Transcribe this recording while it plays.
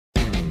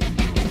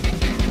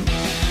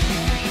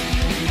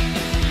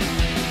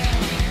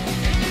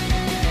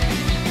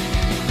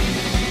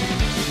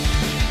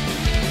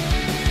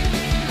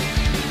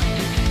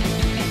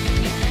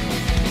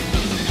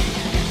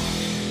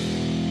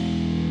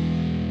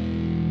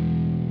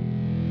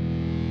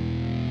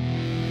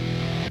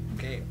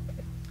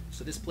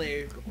So this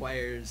play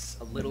requires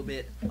a little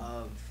bit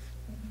of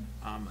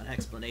an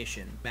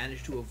explanation.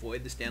 Managed to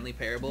avoid the Stanley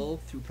Parable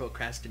through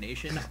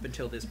procrastination up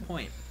until this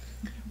point,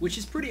 which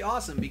is pretty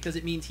awesome because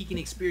it means he can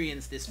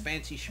experience this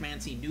fancy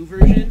schmancy new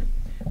version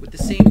with the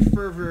same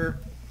fervor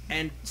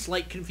and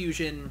slight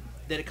confusion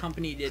that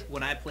accompanied it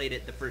when I played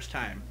it the first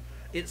time.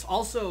 It's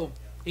also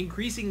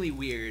increasingly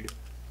weird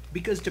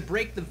because to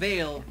break the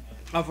veil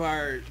of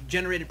our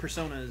generated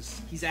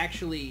personas, he's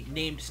actually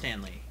named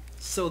Stanley.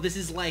 So this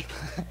is like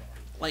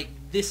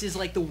this is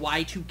like the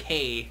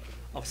Y2K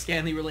of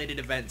Stanley related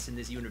events in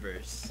this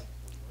universe.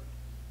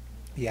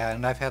 Yeah,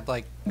 and I've had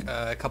like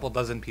a couple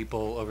dozen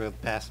people over the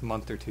past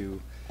month or two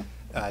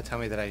tell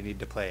me that I need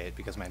to play it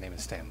because my name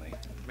is Stanley.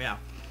 Yeah.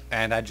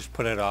 And I just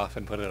put it off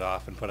and put it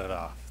off and put it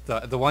off.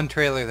 The one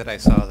trailer that I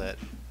saw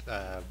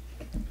that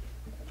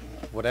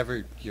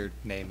whatever your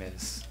name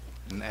is,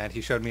 and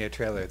he showed me a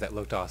trailer that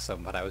looked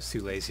awesome, but I was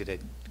too lazy to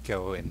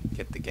go and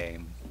get the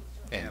game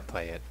and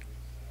play it.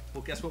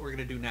 Well, guess what we're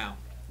going to do now?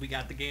 We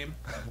got the game,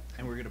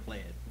 and we're going to play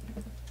it.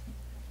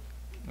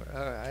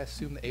 I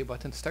assume the A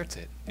button starts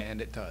it, and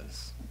it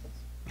does.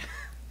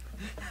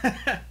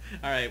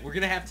 Alright, we're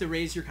going to have to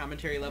raise your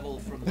commentary level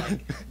from, like,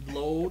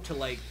 low to,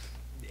 like,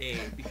 A,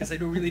 because I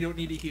really don't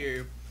need to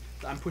hear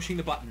I'm pushing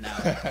the button now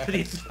for the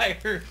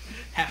entire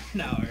half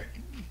an hour.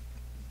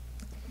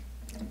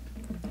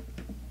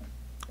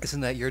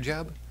 Isn't that your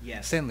job?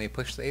 Yes. Stanley,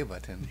 push the A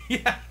button.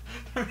 Yeah,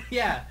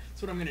 yeah,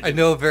 that's what I'm gonna do. I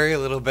know very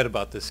little bit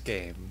about this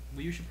game.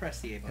 Well, you should press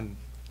the A button.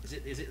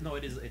 Is it? No,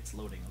 it is. It's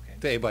loading. Okay.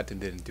 The A button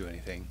didn't do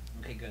anything.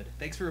 Okay, good.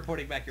 Thanks for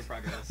reporting back your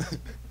progress.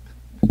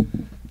 Can't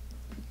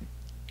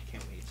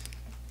wait.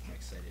 I'm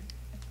excited.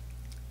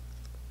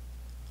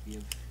 We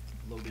have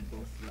loaded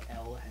both the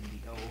L and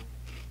the O.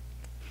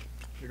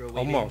 You're waiting.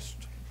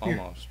 Almost. Here.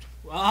 Almost.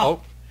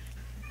 Oh.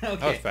 Okay.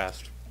 That was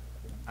fast.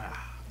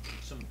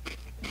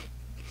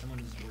 Someone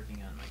is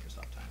working on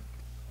Microsoft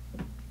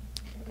time.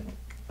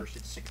 First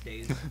it's 6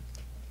 days,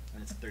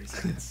 and it's 30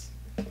 seconds,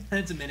 and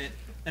it's a minute,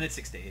 and it's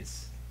 6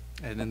 days.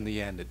 And in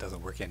the end, it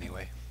doesn't work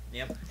anyway.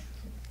 Yep.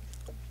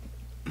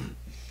 Oh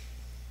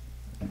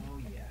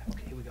yeah.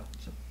 Okay, here we go.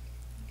 So,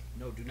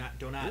 no, do not,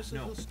 This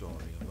no. is the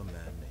story of a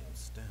man named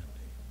Stanley.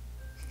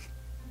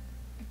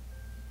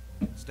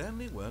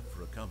 Stanley worked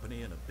for a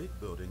company in a big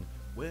building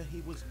where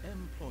he was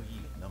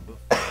employee number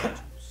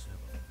 427.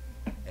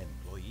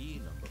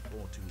 Employee number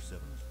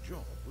 427's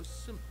job was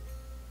simple.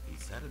 He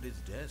sat at his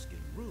desk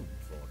in room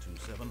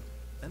 427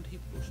 and he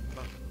pushed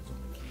buttons on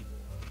the keyboard.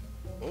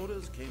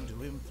 Orders came to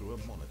him through a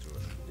monitor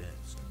at the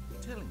desk,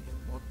 telling him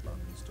what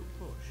buttons to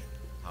push,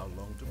 how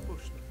long to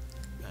push them,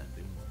 and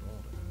in what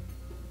order.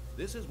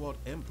 This is what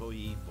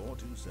employee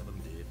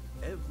 427 did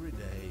every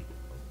day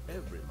of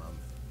every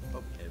month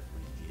of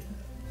every year.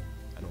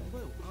 And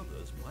although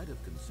others might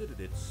have considered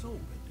it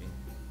soul-bending,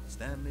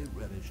 Stanley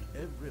relished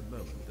every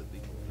moment that the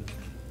orders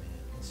came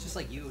in. It's just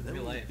like you in There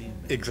real would life. be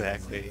many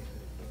Exactly. reasons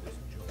for this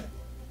job.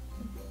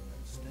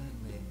 And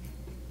Stanley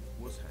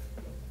was happy.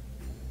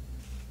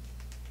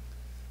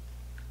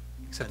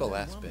 Except And the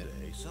then last one bit.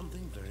 day,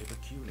 something very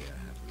peculiar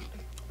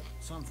happened.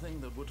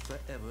 Something that would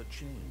forever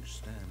change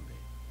Stanley.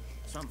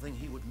 Something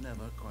he would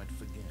never quite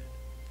forget.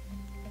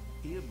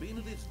 He had been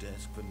at his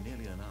desk for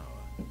nearly an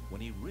hour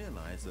when he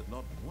realized that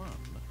not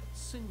one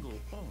single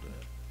order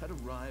had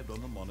arrived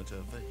on the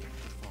monitor for him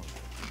to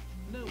follow.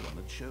 No one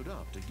had showed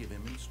up to give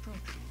him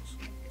instructions,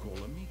 call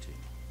a meeting,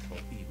 or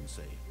even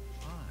say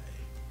hi.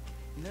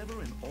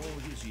 Never in all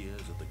his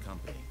years at the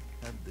company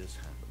had this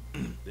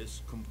happened.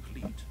 This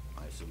complete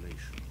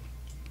isolation.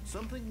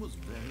 Something was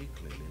very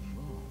clearly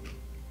wrong.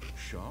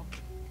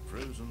 Shocked,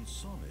 frozen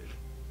solid,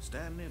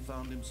 Stanley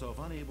found himself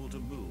unable to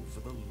move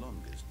for the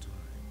longest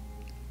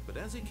time. But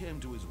as he came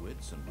to his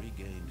wits and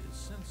regained his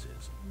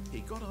senses,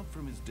 he got up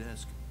from his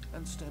desk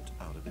and stepped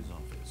out of his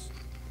office.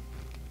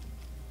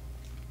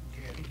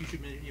 Okay, I think you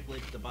should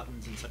manipulate the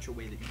buttons in such a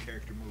way that your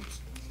character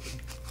moves.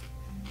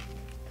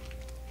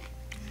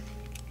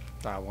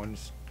 That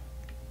one's...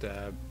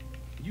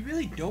 You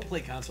really don't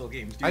play console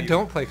games, do I you?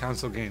 don't play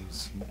console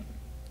games.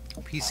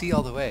 PC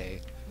all the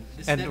way.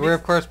 That And makes- we're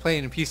of course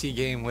playing a PC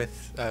game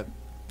with a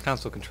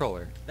console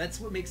controller. That's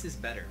what makes this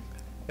better.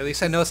 At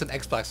least I know it's an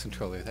Xbox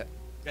controller.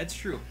 That's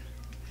true.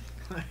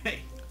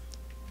 Hey.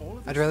 All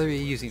of I'd his rather be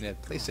efforts using a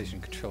had come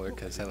PlayStation controller from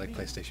because I like me.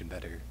 PlayStation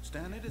better.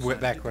 Stanley Back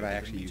decided when to I give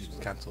actually him used his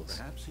consoles.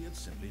 Perhaps he had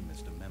simply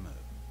missed a memo.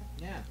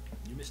 Yeah,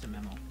 you missed a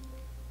memo.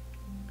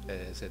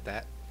 Is it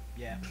that?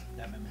 Yeah,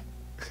 that memo.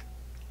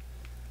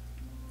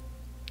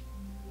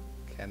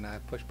 Can I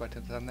push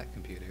buttons on that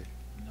computer?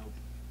 Nope.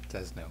 It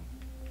says no.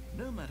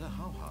 No matter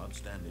how hard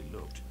Stanley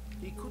looked,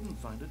 he couldn't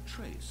find a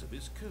trace of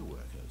his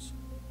co-workers.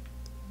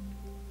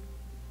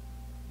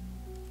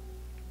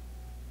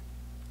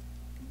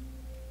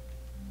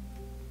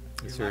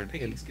 Is Your there,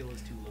 lockpicking skill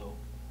is too low.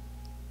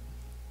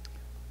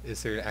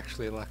 is there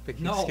actually a lockpicking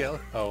No. skill?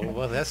 Oh,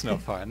 well that's no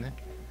fun.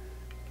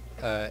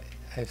 I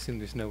assume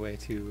there's no way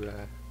to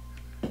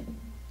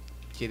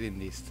get in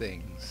these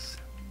things.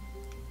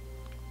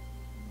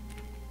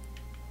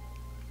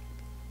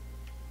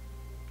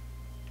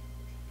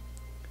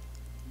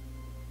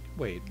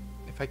 Wait,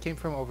 if I came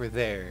from over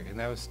there and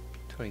that was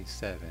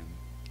 27,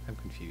 I'm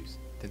confused.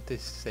 Didn't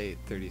this say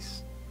 30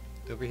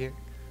 over here?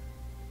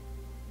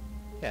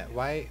 Yeah,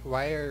 why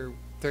are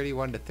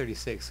 31 to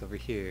 36 over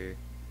here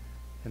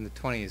and the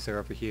 20s are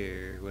over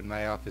here when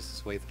my office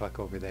is way the fuck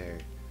over there?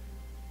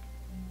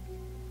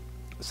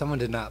 Someone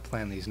did not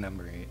plan this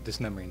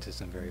numbering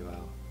system very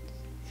well.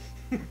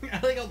 I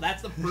like how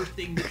that's the first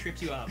thing that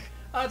trips you up.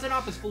 It's an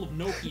office full of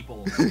no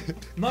people.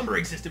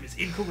 Numbering system is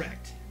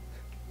incorrect.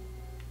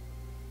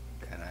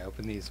 Can I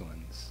open these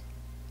ones?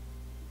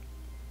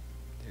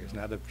 There's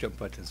not a jump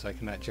button, so I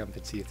cannot jump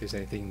and see if there's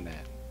anything in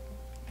that.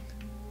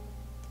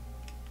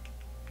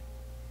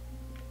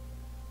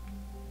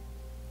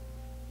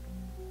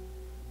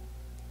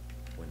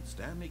 When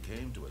Stanley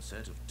came to a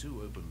set of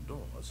 2 open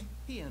doors,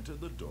 he entered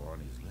the door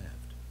on his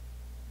left.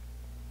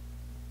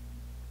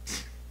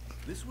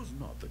 This was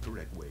not the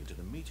correct way to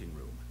the meeting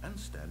room, and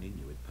Stanley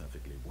knew it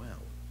perfectly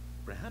well.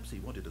 Perhaps he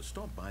wanted to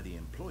stop by the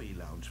employee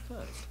lounge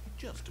first,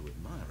 just to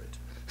admire it.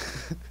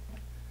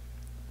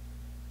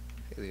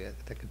 Hey,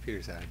 that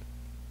computer's on.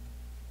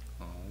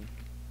 Oh.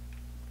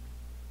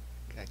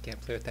 I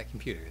can't play with that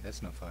computer.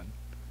 That's no fun.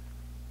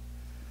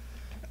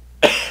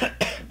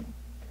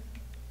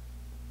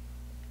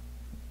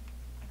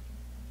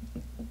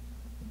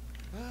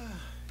 Ah,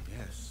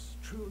 yes,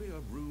 truly a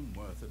room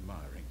worth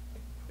admiring.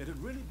 It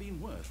had really been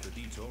worth the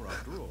detour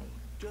after all,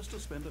 just to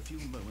spend a few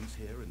moments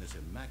here in this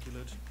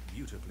immaculate,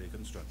 beautifully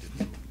constructed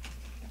room.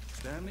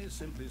 Stanley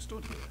simply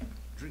stood here,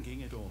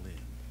 drinking it all in.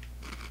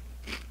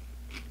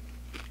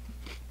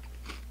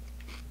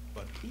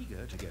 But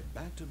eager to get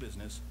back to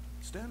business,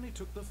 Stanley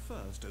took the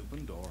first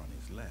open door on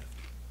his left.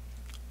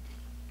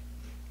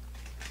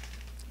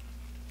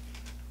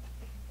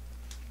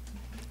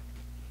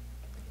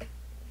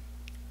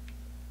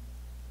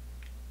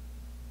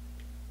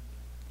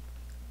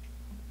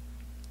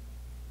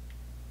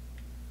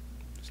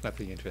 There's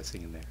nothing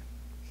interesting in there.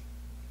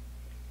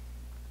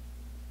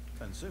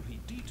 And so he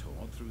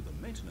detoured through the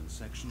maintenance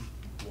section,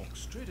 walked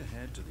straight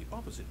ahead to the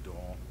opposite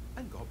door,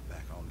 and got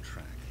back on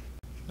track.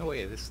 No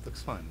way, this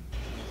looks fun.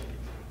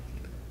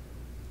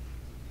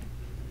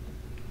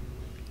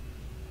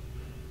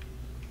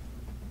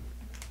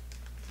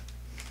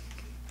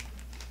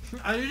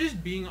 Are you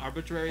just being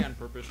arbitrary on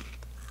purpose?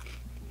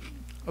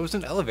 Oh, it was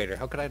an elevator.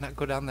 How could I not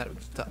go down that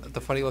the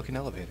funny looking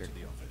elevator? To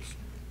the office.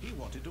 He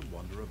wanted to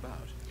wander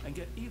about and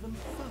get even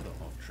further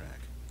off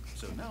track.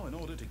 So now in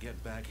order to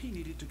get back, he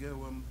needed to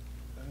go,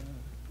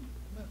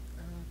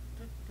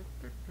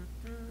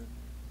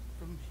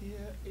 from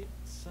here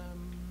it's,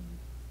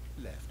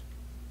 left.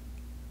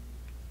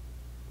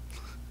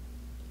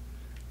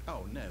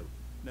 Oh, no,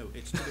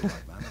 it's to the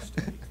right, my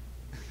mistake.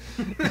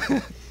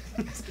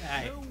 This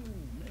guy. No,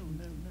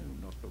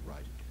 not the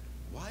right.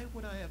 Why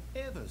would I have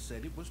ever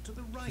said it was to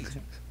the right?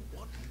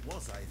 What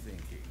was I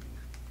thinking?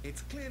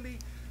 It's clearly...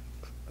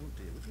 Oh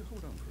dear, would you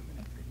hold on for a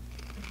minute,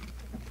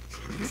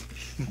 please?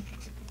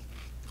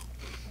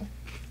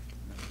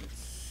 Now, let's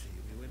see,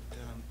 we went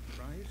down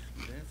right,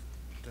 left,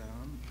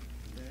 down,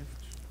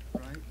 left,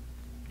 right.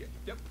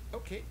 Yep,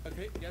 okay,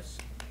 yes.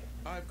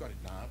 I've got it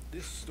now.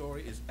 This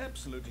story is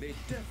absolutely,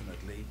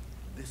 definitely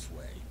this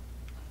way.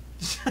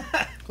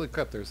 Holy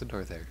crap, there's a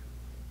door there.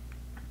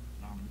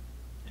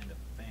 And a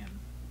fan.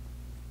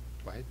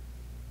 Why?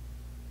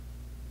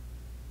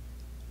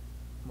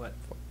 What?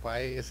 Why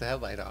is the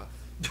headlight off?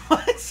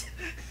 What?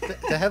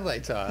 The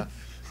headlight's off.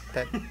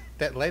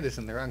 That light is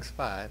in the wrong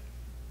spot.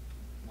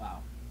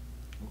 Wow.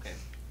 Okay.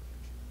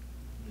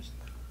 Just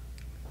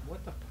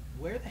what the?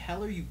 Where the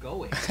hell are you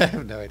going? I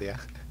have no idea.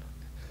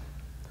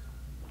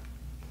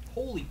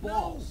 Holy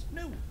balls!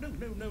 No.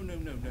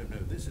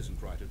 This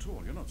isn't right at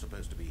all. You're not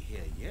supposed to be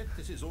here yet.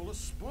 This is all a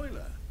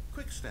spoiler.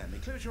 Quick, Stanley,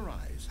 close your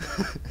eyes.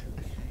 Okay.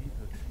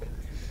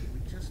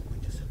 We just have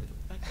to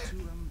get back to,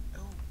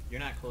 You're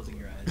not closing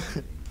your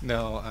eyes.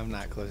 No, I'm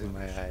not closing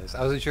my eyes.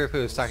 I wasn't sure if it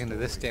was talking to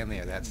this Stanley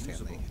or that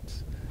Stanley.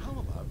 How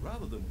about,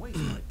 rather than waste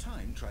my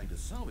time trying to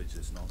salvage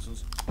this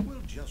nonsense, we'll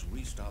just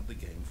restart the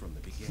game from the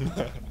beginning.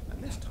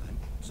 And this time,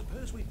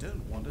 suppose we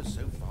don't wander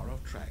so far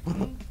off track.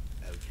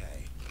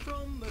 Okay,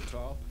 from the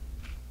top.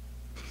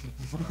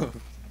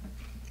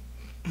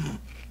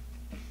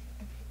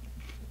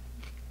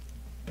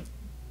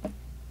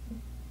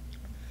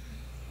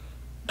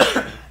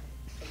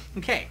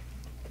 Okay.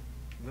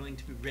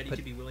 Ready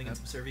to be willing and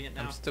subservient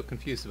now? I'm still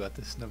confused about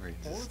this numbering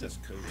All of system. his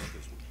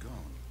co-workers were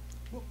gone.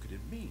 What could it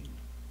mean?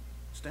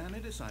 Stanley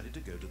decided to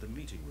go to the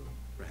meeting room.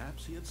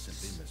 Perhaps he had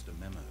simply missed a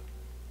memo.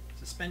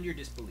 Suspend your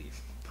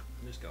disbelief.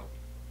 Just go.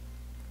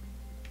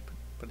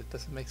 But it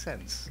doesn't make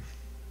sense.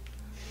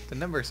 The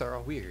numbers are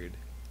all weird.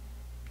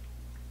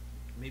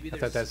 Maybe I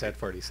there's thought that's at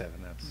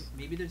 47.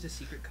 Maybe there's a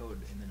secret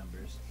code in the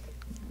numbers.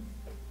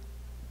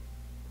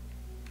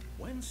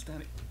 When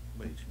Stanley...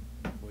 Wait,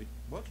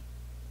 what?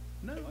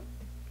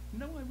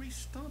 No, I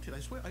restarted. I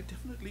swear, I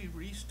definitely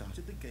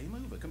restarted the game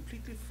over,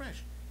 completely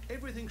fresh.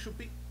 Everything should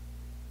be...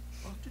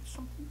 Oh, did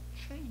something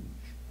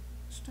change?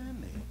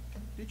 Stanley,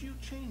 did you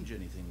change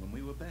anything when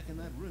we were back in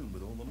that room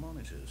with all the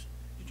monitors?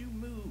 Did you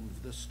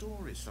move the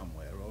story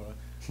somewhere, or...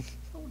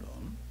 Hold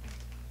on.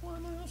 Why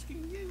am I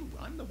asking you?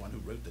 I'm the one who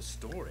wrote the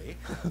story.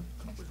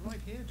 It was right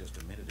here just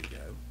a minute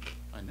ago.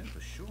 I know for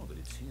sure that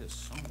it's here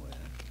somewhere.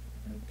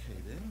 Okay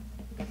then,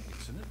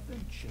 it's an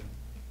adventure.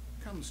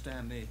 Come,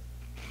 Stanley,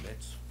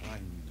 let's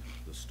find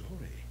the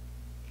story.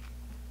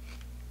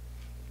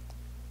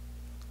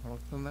 I'll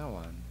look on that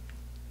one.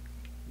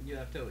 You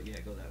have to, yeah,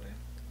 go that way.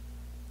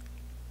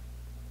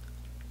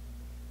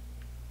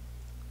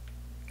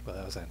 Well,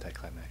 that was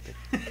anticlimactic.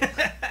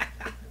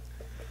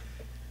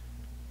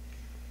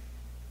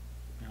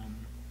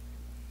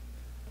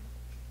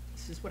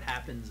 This is what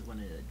happens when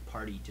a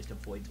party just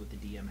avoids what the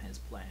DM has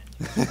planned.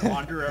 You just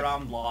wander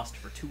around lost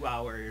for 2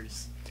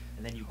 hours,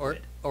 and then you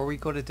quit. Or we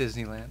go to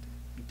Disneyland.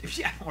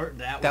 Yeah, or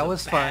That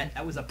was fun.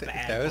 That was a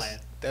bad plan.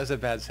 That was a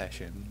bad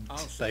session. I'll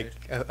say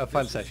Like a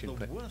fun this session, is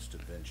the but worst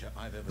adventure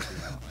I've ever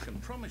been on. I can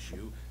promise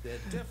you there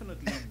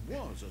definitely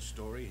was a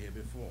story here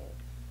before.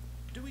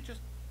 Do we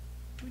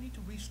need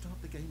to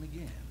restart the game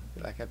again?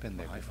 like I've been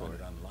there Well, I before. find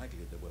it unlikely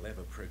that we'll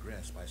ever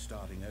progress by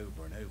starting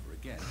over and over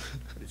again,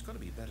 but it's got to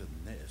be better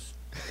than this.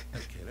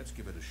 Okay, let's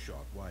give it a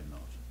shot. Why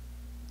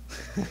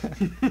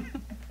not?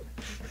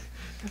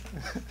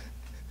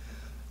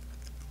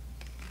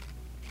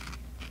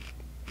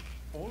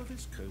 All of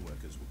his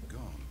co-workers were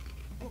gone.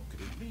 What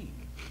could it mean?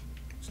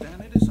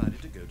 Stanley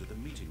decided to go to the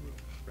meeting room.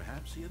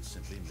 Perhaps he had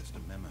simply missed a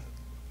memo.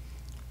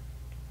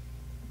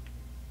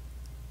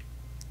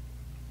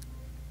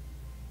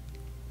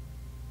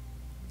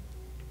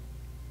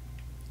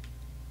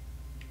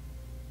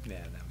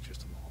 Yeah, that was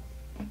just a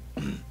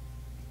mall.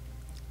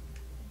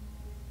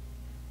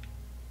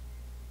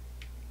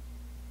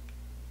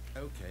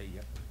 Okay,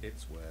 yep,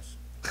 it's worse.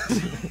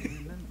 I'm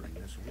remembering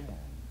this wrong.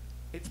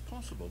 It's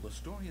possible the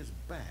story is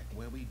back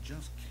where we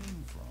just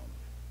came from.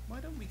 Why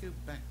don't we go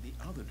back the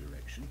other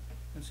direction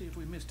and see if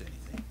we missed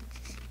anything?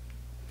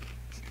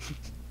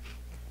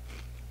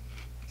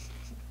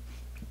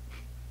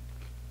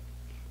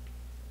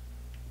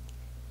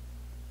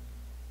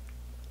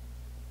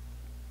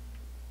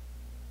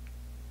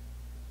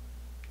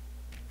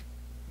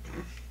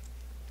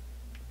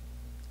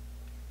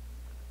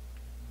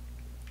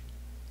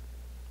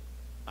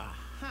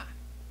 Aha!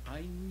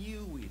 I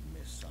knew we'd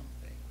missed something.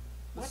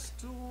 The What?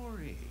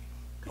 story.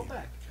 Go Here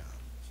back. it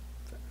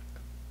comes.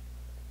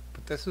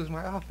 But this was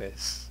my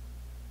office.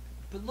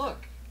 But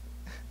look,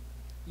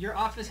 your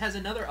office has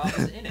another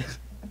office in it.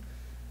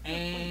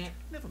 And Wait,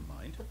 never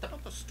mind. What the-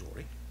 Not the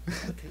story.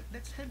 Okay,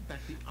 let's head back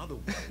the other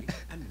way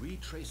and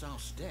retrace our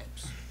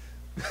steps.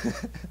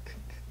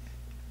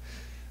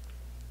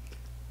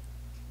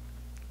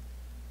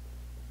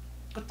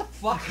 what the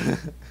fuck?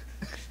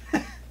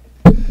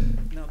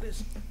 Now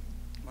this,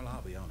 well,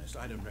 I'll be honest,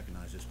 I don't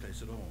recognize this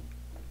place at all.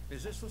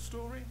 Is this the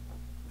story?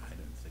 I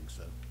don't think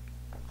so.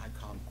 I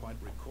can't quite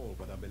recall,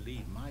 but I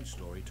believe my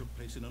story took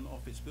place in an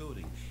office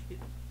building.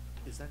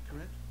 Is that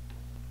correct?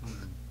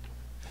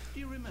 Do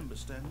you remember,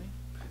 Stanley?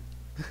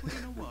 Well,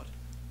 you know what?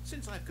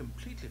 Since I've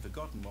completely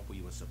forgotten what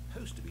we were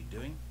supposed to be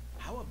doing,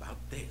 how about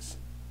this?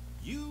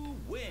 You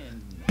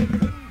win!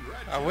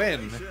 I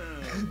win.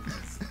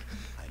 Congratulations!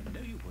 I know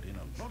you put in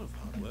a lot of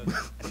hard work,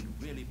 and it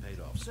really paid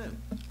off, so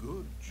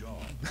good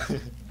job.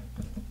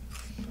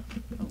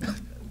 Oh, no.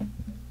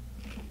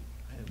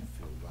 I don't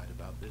feel right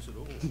about this at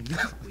all.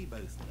 We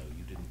both know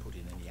you didn't put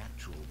in any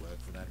actual work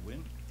for that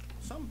win.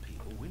 Some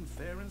people win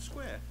fair and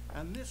square,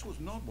 and this was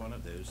not one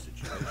of those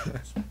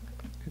situations.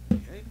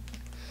 Okay?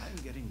 I'm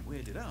getting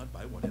weirded out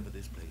by whatever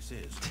this place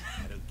is.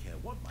 I don't care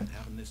what might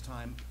happen this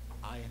time.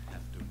 I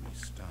have to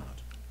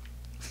restart.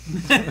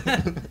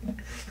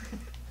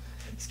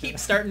 Just keep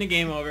starting the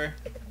game over.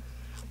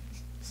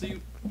 So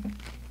you...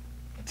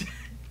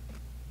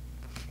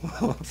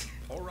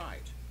 All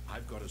right,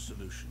 I've got a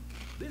solution.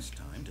 This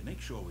time, to make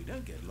sure we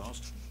don't get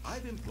lost,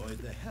 I've employed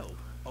the help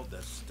of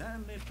the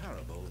Stanley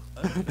Parable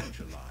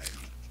Adventure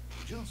Line.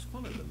 Just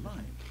follow the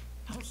line.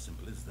 How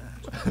simple is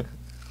that?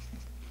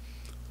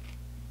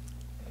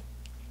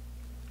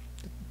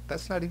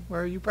 That's not even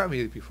where you brought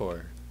me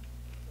before.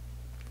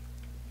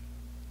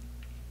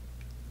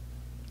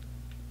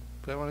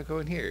 But I want to go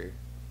in here.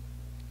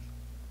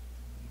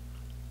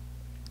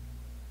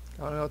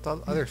 I don't know what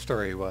the other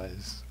story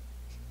was.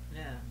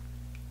 Yeah.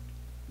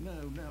 No,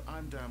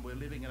 I'm down. We're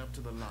living it up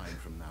to the line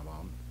from now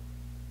on.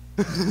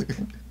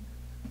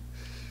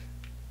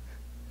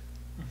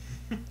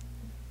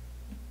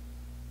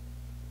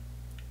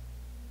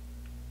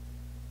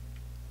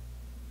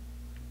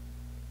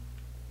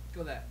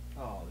 Go that.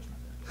 Oh, there's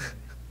nothing.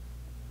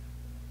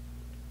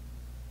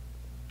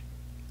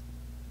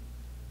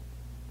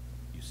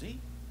 You see?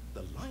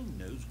 The line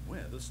knows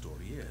where the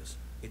story is.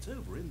 It's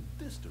over in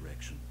this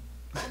direction.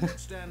 Onward,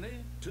 Stanley,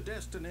 to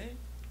destiny.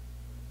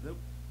 Though,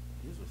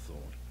 here's a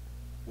thought.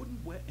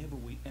 Wouldn't wherever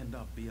we end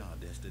up be our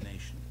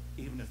destination,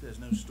 even if there's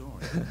no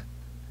story?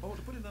 Or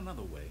to put it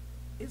another way,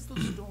 is the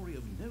story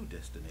of no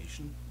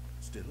destination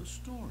still a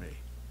story?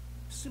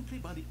 Simply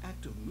by the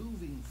act of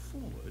moving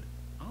forward,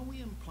 Are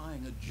we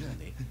implying a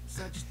journey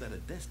such that a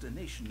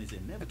destination is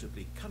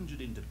inevitably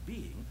conjured into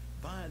being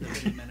via the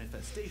very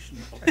manifestation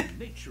of the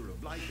nature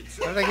of life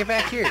itself? How did I get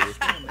back here?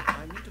 Stanley,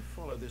 I need to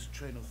follow this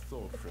train of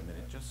thought for a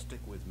minute. Just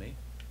stick with me.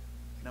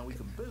 Now we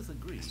can both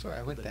agree Sorry, I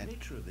that went the that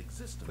nature of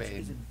existence way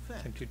is in and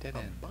fact came to a dead a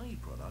end.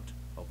 byproduct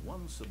of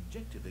one's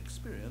subjective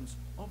experience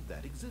of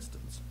that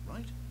existence,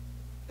 right?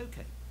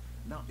 Okay.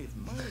 Now if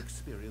my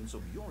experience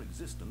of your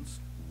existence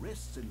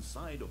rests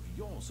inside of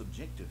your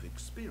subjective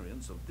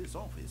experience of this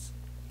office,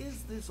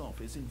 is this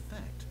office in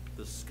fact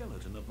the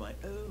skeleton of my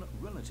own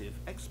relative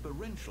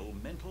experiential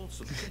mental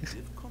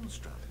subjective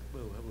construct? Whoa,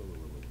 whoa, whoa,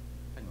 whoa, whoa.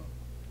 Hang on.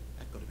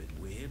 That got a bit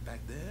weird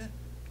back there.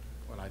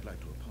 Well, I'd like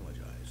to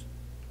apologize.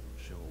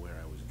 Not sure where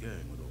I was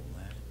going with all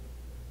that.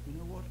 You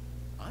know what?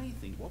 I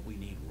think what we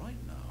need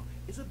right now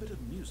is a bit of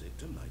music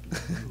to lighten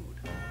the mood.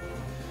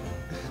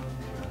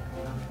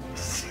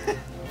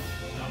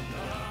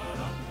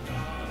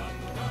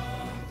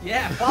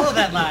 Yeah, follow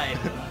that line.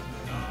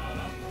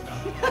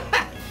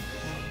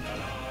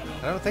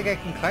 I don't think I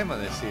can climb on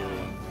this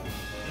ceiling.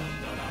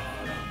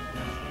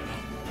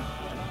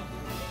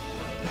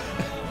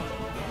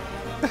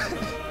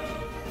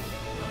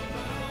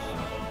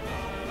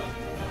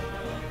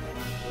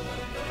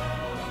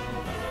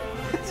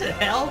 What the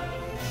hell?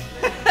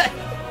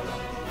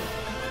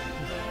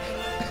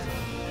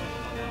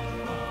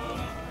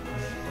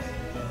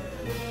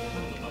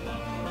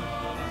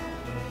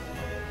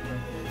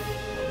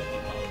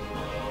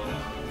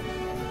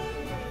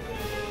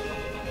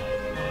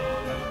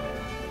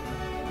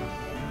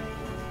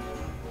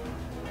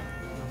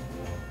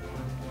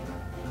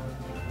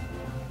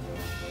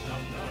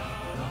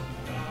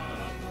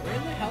 Where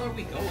in the hell are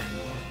we going?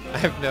 I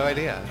have no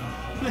idea.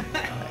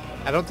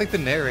 I don't think the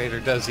narrator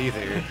does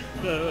either.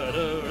 I've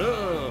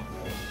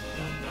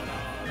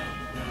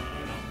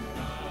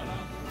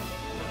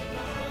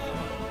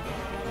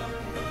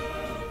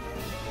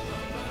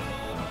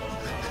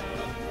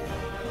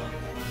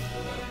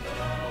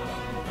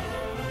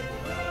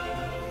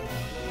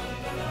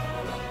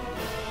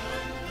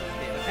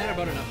had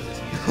about enough of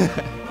this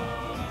music.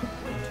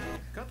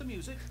 Cut the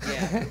music.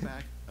 Yeah. Go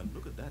back and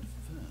look at that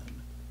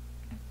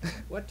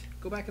fern. What?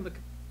 Go back and look.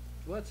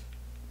 What?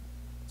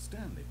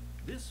 Stanley,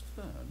 this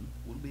fern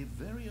will be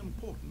very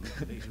important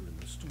later in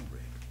the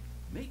story.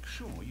 Make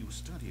sure you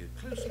study it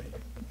closely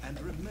and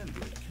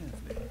remember it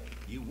carefully.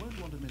 You won't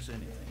want to miss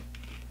anything.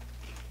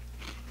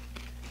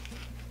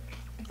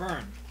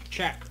 Burn.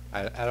 Check.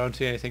 I don't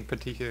see anything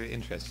particularly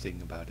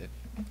interesting about it.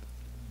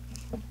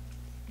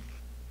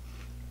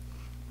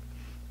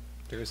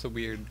 There's a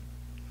weird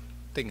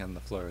thing on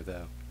the floor,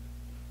 though.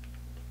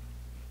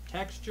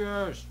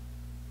 Textures.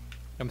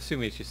 I'm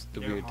assuming it's just the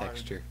They're weird hard.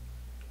 texture.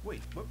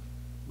 Wait, what?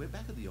 We're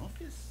back at the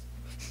office?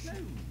 No,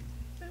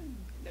 no,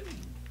 no.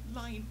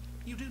 Line,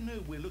 you do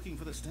know we're looking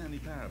for the Stanley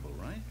Parable,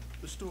 right?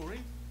 The story?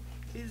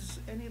 Is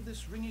any of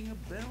this ringing a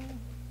bell?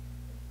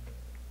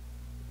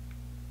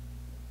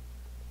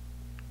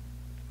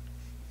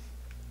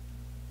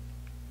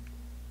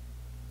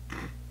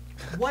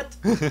 What?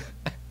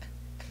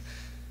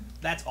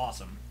 That's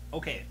awesome.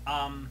 Okay,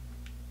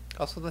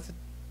 Also, that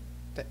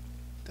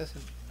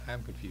doesn't...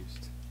 I'm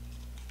confused.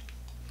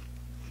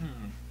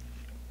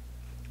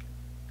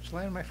 Which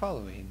line am I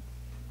following?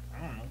 I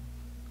don't know. I'm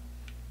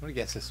gonna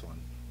guess this one.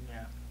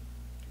 Yeah.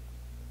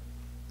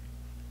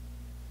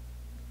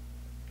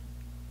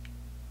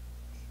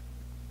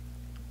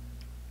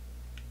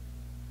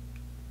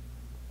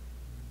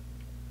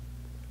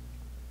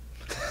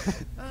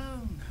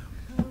 Oh,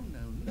 no, no,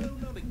 no, no,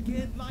 not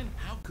again. Line,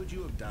 how could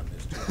you have done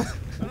this to us?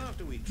 And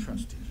after we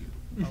trusted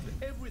you, after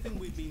everything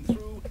we've been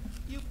through,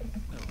 you...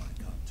 No,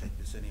 I can't take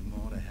this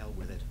anymore. To hell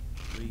with it.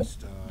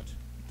 Restart.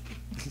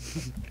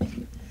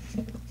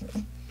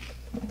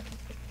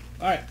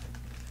 Alright.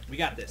 We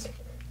got this.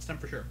 It's done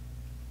for sure.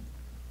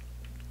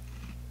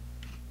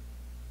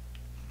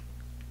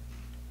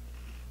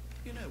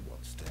 You know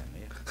what,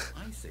 Stanley?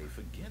 I say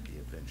forget the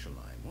adventure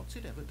line. What's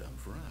it ever done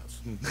for us?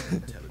 We're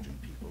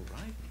intelligent people,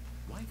 right?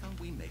 Why can't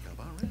we make up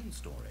our own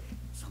story?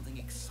 Something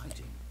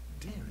exciting,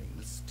 daring,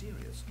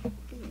 mysterious.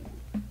 Ooh,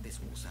 this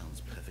all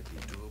sounds perfectly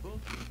doable.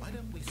 Why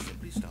don't we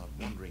simply start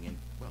wandering in,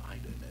 well, I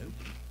don't know.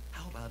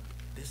 How about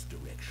this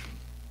direction?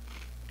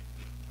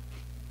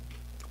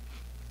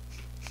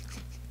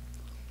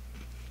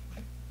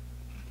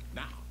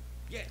 Now,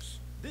 yes,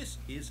 this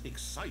is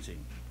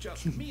exciting.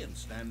 Just me and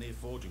Stanley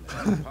forging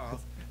a new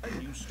path, a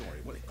new story.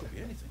 Well, it could be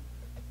anything.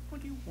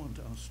 What do you want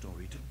our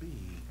story to be?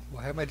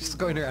 Why am I just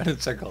going around in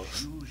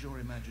circles? Use your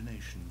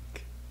imagination.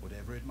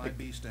 Whatever it might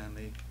be,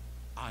 Stanley,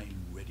 I'm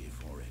ready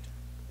for it.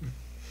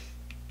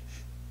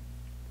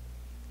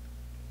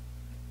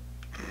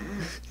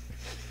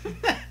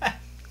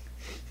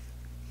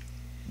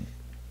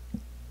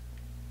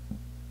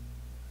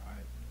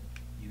 Alright.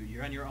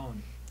 You're on your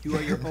own. You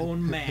are your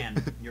own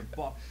man. You're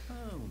Oh,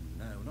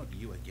 no, not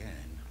you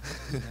again.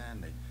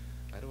 Stanley,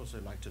 I'd also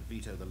like to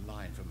veto the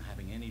line from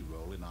having any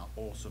role in our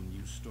awesome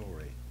new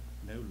story.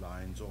 No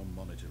lines or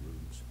monitor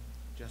rooms.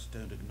 Just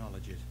don't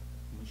acknowledge it,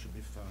 and we should be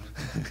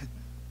fine.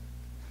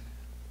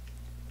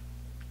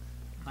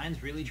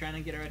 Mine's really trying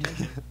to get our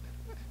attention.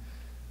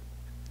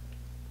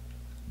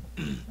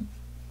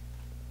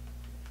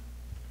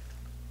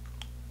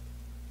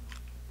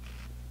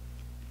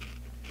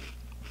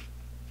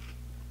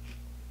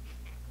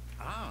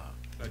 Ah,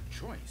 a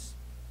choice.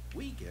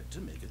 We get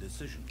to make a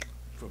decision.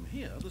 From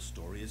here, the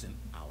story is in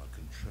our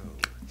control.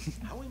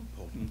 How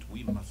important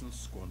we mustn't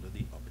squander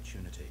the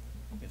opportunity.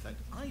 In fact,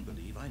 I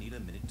believe I need a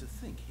minute to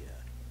think here.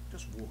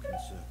 Just walk in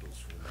circles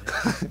for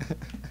a minute.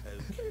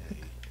 Okay,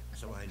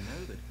 so I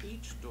know that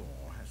each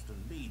door has to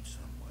lead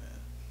somewhere,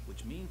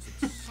 which means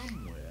that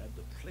somewhere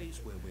the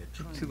place where we're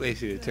trying Too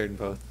lazy to turn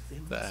both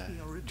there must be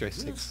a reverse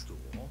joysticks.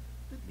 door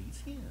that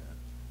leads here.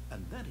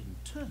 And that in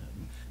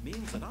turn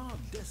means that our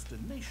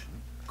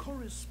destination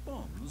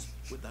corresponds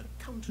with the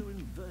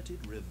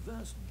counter-inverted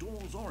reverse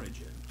door's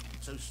origin.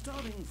 So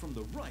starting from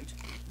the right,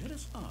 let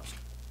us ask,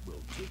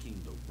 will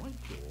taking the right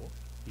door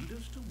lead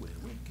us to where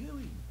we're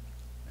going?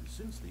 And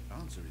since the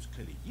answer is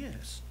clearly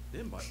yes,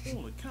 then by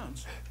all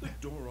accounts, the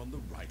door on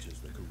the right is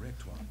the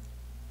correct one.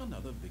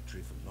 Another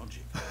victory for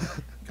logic.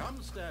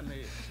 Come,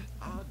 Stanley,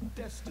 our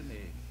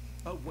destiny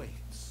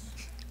awaits.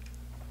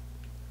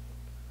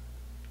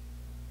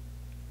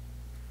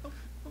 Oh,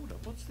 hold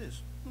up, what's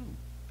this?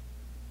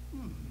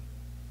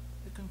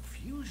 The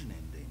confusion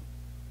ending.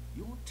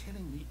 You're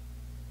telling me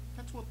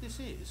that's what this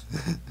is?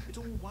 It's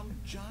all one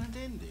giant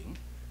ending?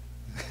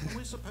 And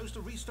we're supposed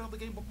to restart the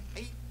game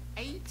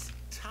eight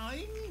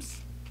times?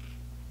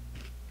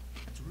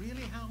 That's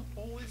really how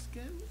all this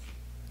goes?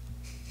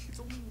 It's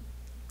all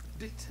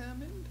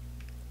determined?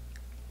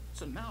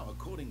 So now,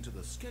 according to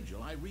the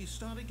schedule, I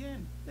restart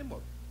again. Then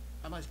what?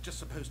 Am I just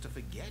supposed to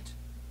forget?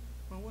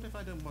 Well, what if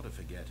I don't want to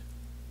forget?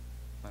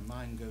 My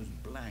mind goes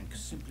blank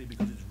simply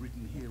because it's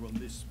written here on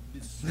this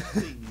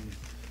thing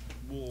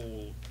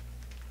wall.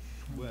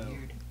 Well,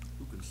 Weird.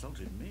 who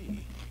consulted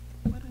me?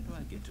 Why don't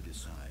I get to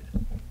decide?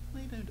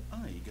 Why don't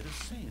I get a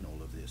say in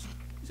all of this?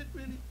 Is it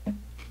really?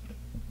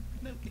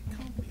 No, it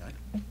can't be.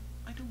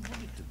 I don't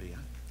want it to be.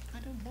 I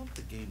don't want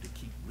the game to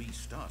keep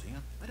restarting.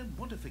 I don't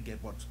want to forget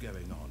what's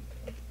going on.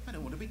 I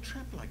don't want to be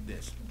trapped like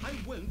this. I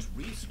won't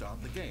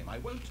restart the game. I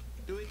won't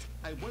do it.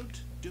 I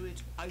won't do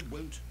it. I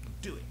won't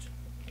do it.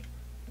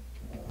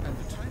 And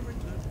the timer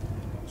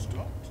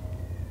stopped.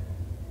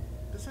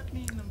 Does that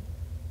mean,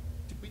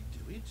 did we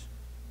do it?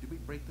 Did we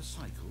break the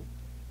cycle?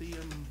 The,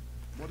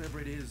 whatever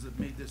it is that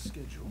made this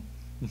schedule?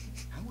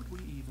 How would we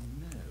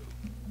even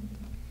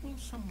know? Will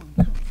someone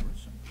come for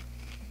us?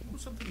 Will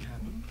something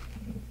happen?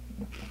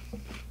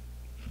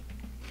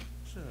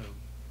 So,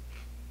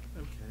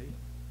 okay.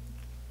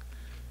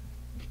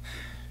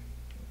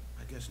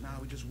 I guess now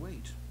we just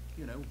wait,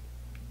 you know.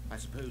 I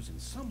suppose in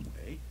some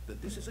way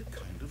that this is a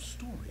kind of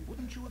story,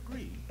 wouldn't you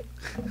agree?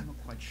 I'm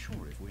not quite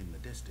sure if we're in the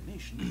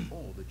destination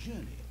or the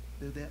journey,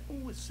 though they're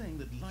always saying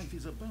that life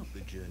is about the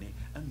journey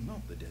and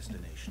not the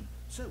destination.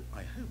 So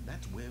I hope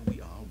that's where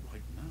we are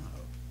right now.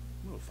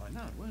 We'll find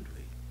out, won't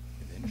we?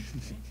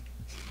 Eventually.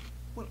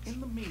 Well, in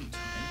the meantime...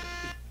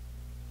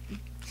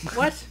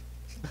 What?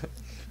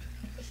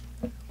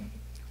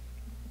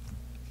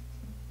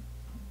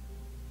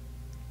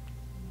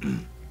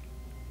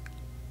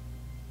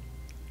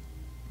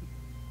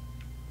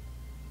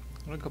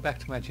 I'm gonna go back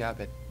to my job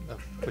at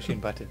pushing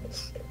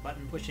buttons.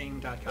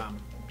 Buttonpushing.com.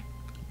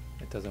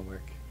 It doesn't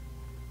work.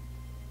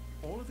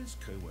 All of his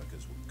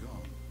co-workers were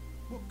gone.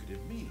 What could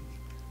it mean?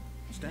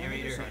 Stanley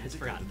Narrator decided has to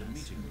go to forgotten the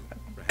this. meeting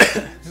room. Perhaps he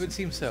had It would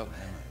seem so. some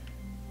ammo.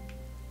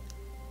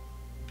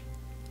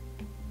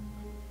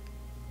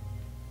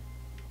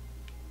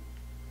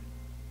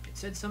 It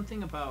said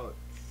something about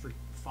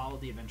follow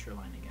the adventure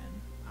line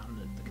again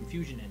on the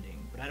confusion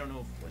ending, but I don't know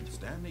if When it's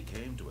Stanley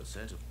came to a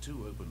set of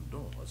 2 open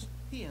doors,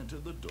 he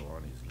entered the door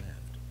on his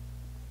left.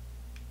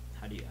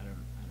 how do you I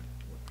don't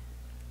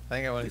I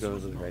think I want to This go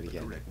was to the not right the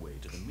again. correct way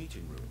to the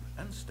meeting room,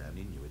 and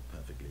Stanley knew it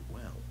perfectly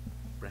well.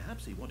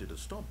 Perhaps he wanted to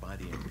stop by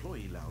the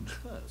employee lounge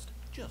first,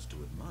 just to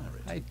admire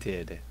it. I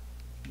did.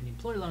 the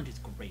employee lounge is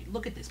great.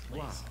 Look at this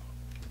place. Wow.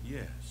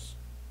 Yes,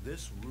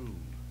 this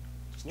room.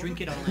 Just What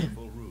drink a it all in.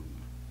 beautiful room.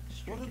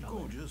 Just What a drink it all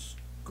in. gorgeous,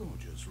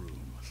 gorgeous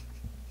room.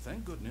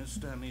 Thank goodness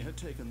Stanley had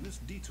taken this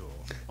detour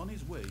on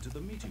his way to the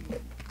meeting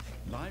room.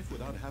 Life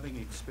without having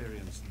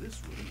experienced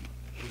this room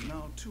was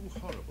now too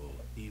horrible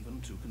even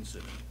to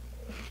consider.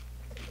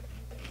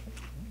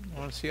 I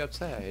want to see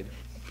outside.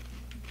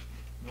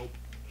 Nope.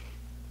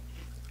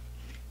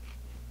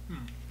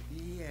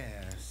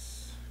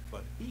 Yes.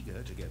 But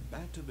eager to get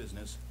back to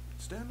business,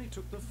 Stanley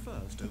took the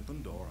first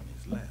open door on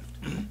his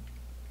left.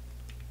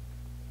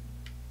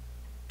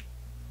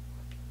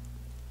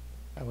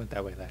 I went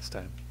that way last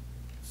time.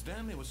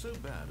 Stanley was so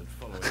bad at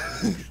following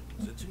directions,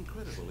 it's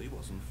incredible he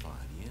wasn't 5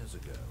 years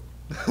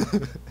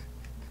ago.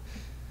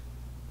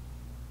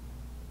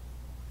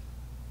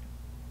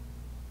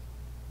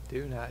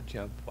 Do not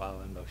jump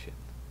while in motion.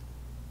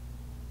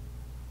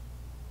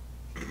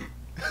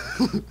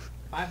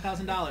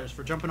 $5,000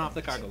 for jumping off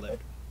the cargo lift.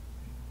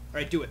 All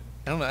right, do it.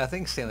 I don't know. I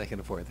think Stanley can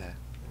afford that.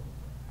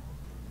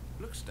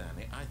 Look,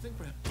 Stanley, I think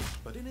perhaps...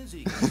 But in his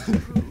eagerness to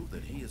prove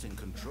that he is in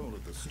control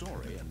of the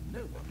story and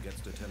no one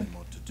gets to tell him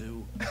what to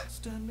do,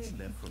 Stanley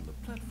leapt from the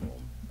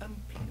platform and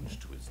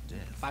plunged to his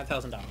death.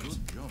 $5,000.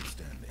 Good job,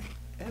 Stanley.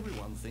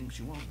 Everyone thinks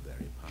you are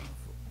very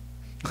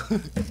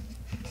powerful.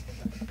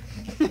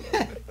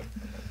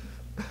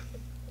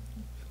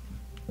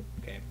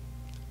 Okay.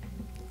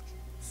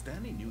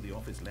 Stanley knew the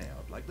office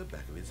layout like the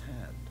back of his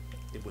hand.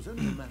 It was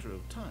only a matter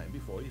of time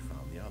before he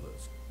found the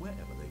others, wherever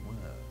they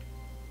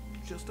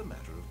were. Just a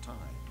matter of time.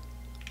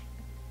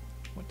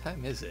 What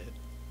time is it?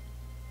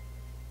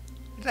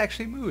 It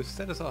actually moves.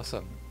 That is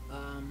awesome.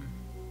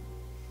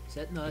 Is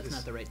that, no, that's It is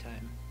not the right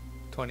time.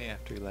 20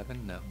 after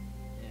 11? No.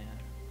 Yeah.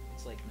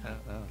 It's like I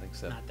not, don't think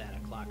so. not that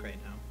o'clock right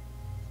now.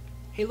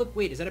 Hey, look,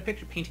 wait, is that a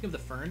picture painting of the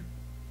fern?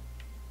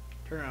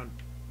 Turn around.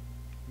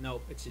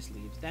 No, it's just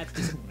leaves. That's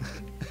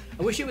disappointing.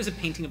 I wish it was a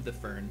painting of the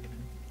fern.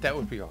 That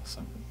would be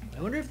awesome.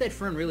 I wonder if that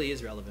fern really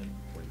is relevant.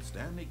 When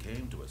Stanley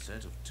came to a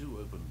set of 2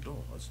 open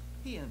doors,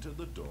 he entered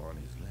the door on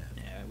his left.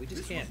 Yeah, we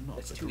just This can't. was not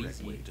That's the too correct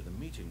easy. way to the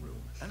meeting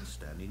room, and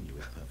Stanley knew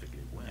it perfectly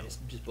well. Yeah,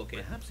 just book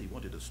it. Perhaps he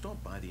wanted to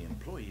stop by the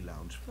employee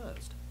lounge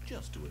first,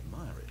 just to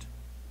admire it.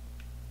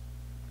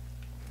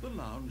 The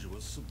lounge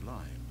was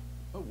sublime,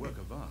 a work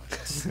of art.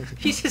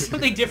 He says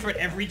something different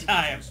every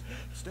time.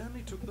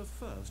 Stanley took the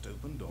first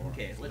open door. on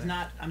Okay, his let's left.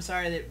 not. I'm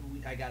sorry that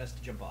I got us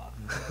to jump off.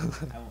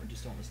 I won't.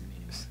 Just don't listen to me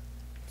anymore.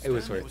 It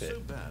was Stanley worth was it. so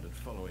bad at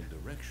following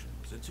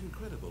directions, it's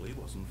incredible he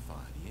wasn't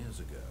fired years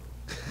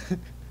ago.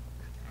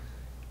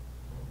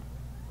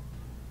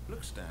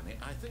 Look, Stanley,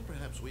 I think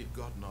perhaps we've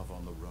gotten off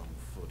on the wrong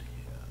foot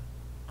here.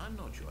 I'm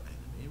not your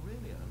enemy,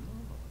 really, I'm not.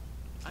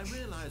 I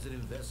realize that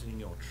investing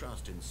your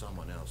trust in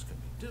someone else can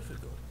be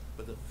difficult,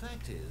 but the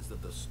fact is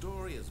that the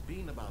story has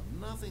been about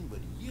nothing but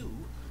you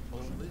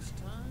all this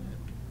time.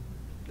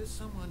 There's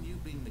someone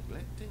you've been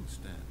neglecting,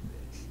 Stanley.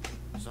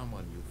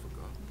 Someone you've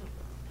forgotten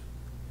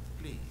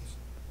about. Please,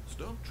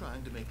 stop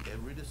trying to make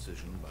every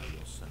decision by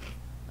yourself.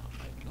 Now,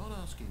 I'm not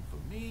asking for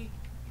me,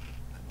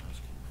 I'm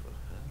asking for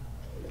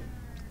her.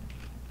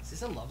 Is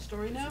this a love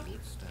story now? This is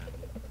it,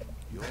 Stanley.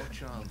 Your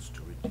chance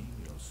to redeem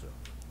yourself,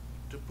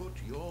 to put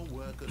your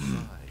work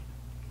aside,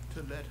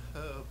 to let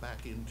her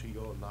back into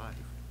your life.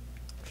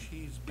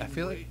 She's been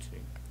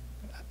waiting.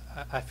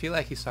 I feel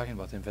like he's talking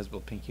about the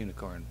invisible pink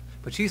unicorn,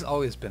 but she's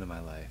always been in my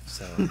life,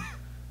 so...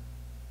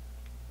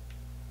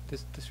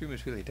 This room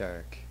is really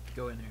dark.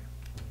 Go in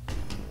there.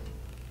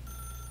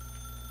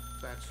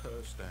 That's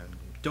her, Stanley.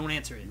 Don't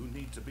answer it. You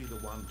need to be the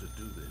one to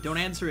do this. Don't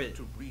answer it.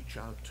 To reach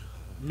out to her.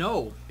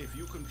 No. If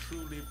you can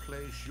truly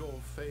place your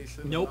faith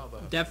in Nope.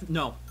 another,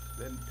 No.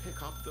 then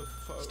pick up the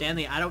phone.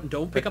 Stanley,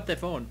 don't pick up that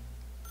phone.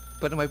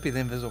 But it might be the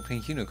invisible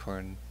pink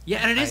unicorn. Yeah,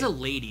 and it is I- a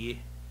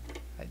lady.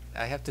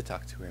 I have to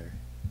talk to her.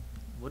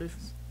 What if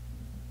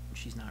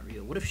she's not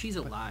real? What if she's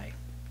a lie?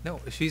 No,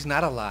 she's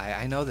not a lie.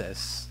 I know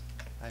this.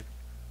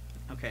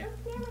 Okay. Oh,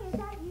 Stanley, is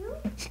that you?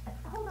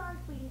 Hold on,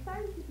 sweetie.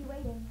 Sorry to keep you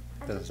waiting.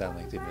 I'm Doesn't just sound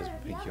on like the the side invisible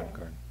of pink the oven.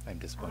 unicorn. I'm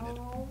disappointed.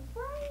 All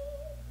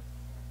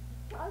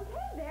right.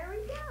 Okay, there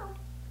we go.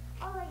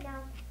 All right, now,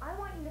 I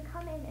want you to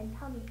come in and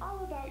tell me all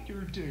about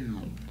your day.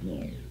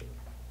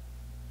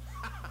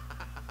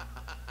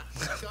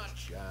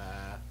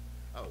 Gotcha.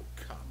 Oh,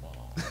 come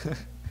on.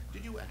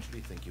 Did you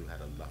actually think you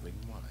had a loving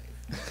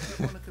wife?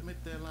 They want to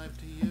commit their life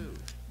to you.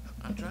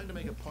 I'm trying to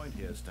make a point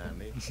here,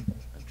 Stanley.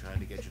 I'm trying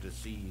to get you to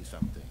see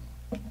something.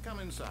 Come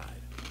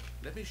inside.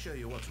 Let me show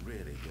you what's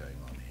really going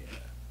on here.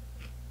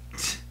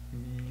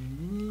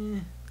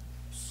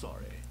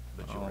 Sorry,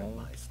 but you're in Oh.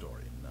 my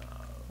story now.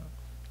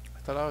 I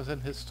thought I was in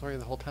his story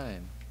the whole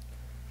time.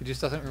 He just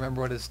doesn't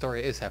remember what his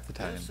story is half the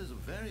time. This is a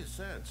very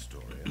sad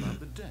story about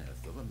the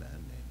death of a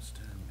man named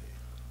Stanley.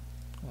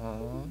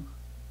 Aww.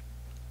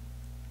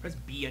 Press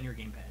B on your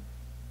gamepad.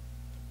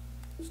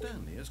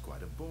 Stanley is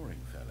quite a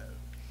boring fellow.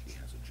 He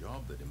has a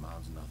job that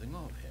demands nothing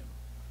of him,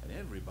 and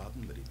every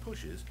button that he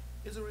pushes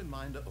is a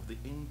reminder of the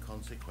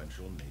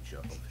inconsequential nature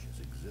of his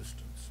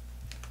existence.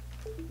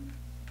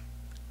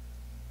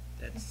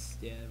 That's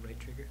right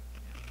trigger.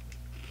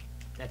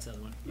 That's the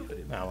other one. Look at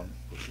him That there, one.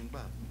 pushing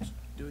buttons,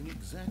 doing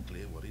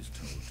exactly what he's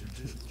told to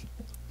do.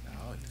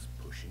 Now he's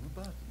pushing a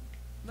button.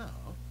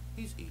 Now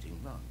he's eating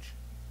lunch.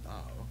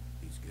 Now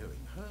he's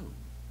going home.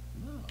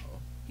 Now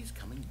he's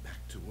coming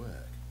back to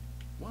work.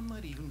 One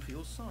might even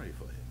feel sorry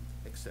for him,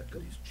 except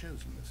that he's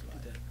chosen this Do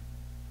life. that.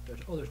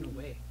 There's no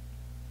way.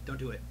 Don't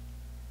do it.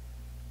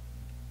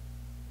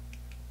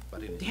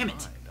 But in Damn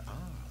his it.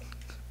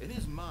 in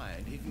his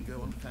mind, he can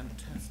go on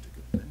fantastic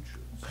adventures.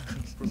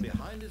 From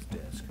behind his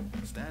desk,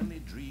 Stanley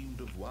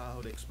dreamed of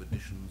wild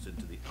expeditions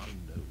into the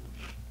unknown,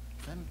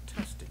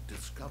 fantastic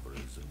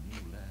discoveries of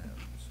new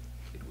lands.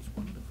 It was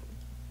wonderful.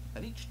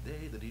 And each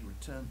day that he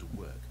returned to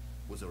work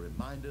was a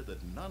reminder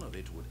that none of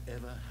it would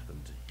ever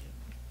happen to him.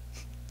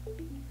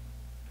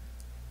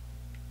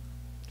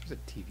 There's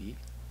a TV.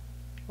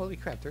 Holy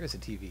crap, there is a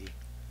TV.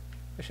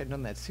 Wish I'd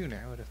known that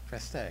sooner. I would have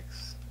pressed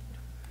X.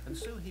 And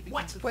so he began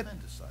What? to What?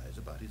 fantasize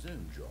about his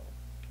own job.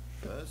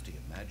 First, he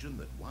imagined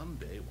that one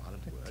day while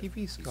at The work,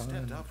 TV's he gone.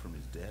 stepped up from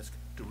his desk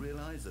to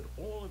realize that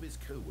all of his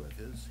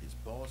co-workers, his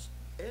boss,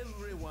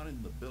 everyone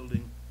in the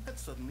building had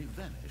suddenly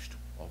vanished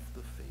off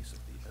the face of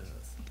the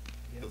earth.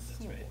 Yep, The that's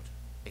thought right.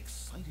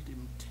 excited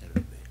him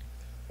terribly.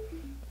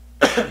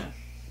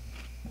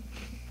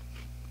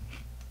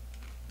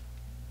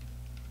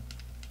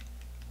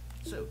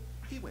 So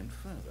he went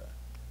further.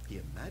 He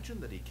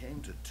imagined that he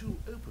came to 2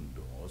 open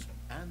doors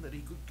and that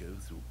he could go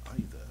through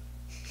either.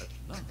 At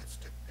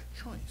last,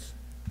 choice.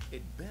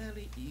 It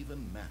barely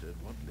even mattered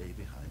what lay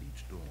behind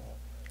each door.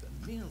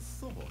 The mere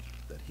thought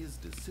that his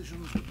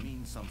decisions would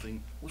mean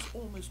something was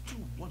almost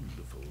too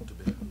wonderful to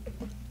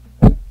behold.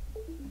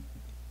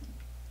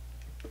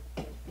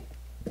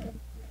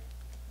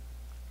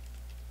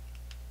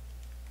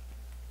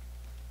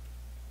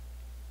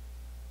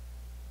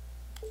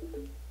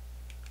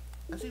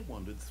 As he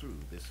wandered through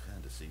this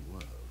fantasy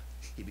world,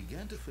 he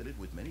began to fill it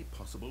with many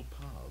possible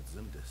paths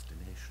and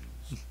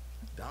destinations.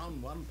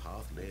 Down one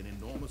path lay an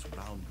enormous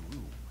round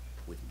room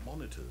with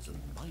monitors and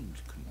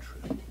mind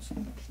controls,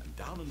 and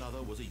down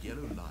another was a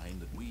yellow line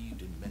that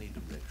weaved in many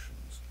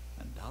directions,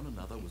 and down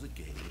another was a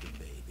game with a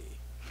baby,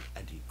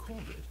 and he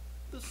called it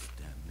the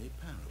Stanley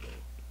Parable.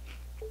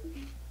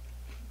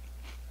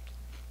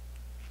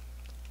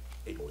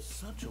 It was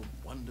such a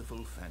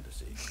wonderful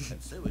fantasy,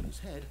 and so in his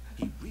head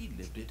he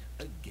relived it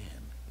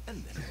again,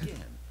 and then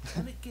again,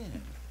 and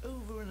again,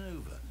 over and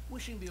over,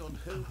 wishing beyond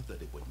hope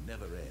that it would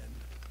never end,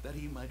 that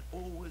he might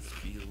always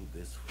feel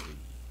this free.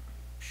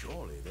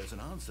 Surely there's an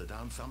answer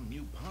down some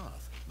new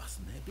path,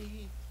 mustn't there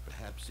be?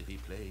 Perhaps if he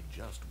played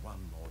just one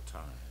more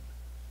time.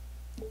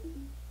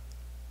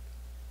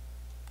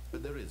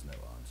 But there is no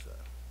answer.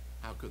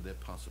 How could there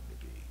possibly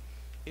be?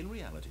 In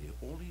reality,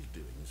 all he's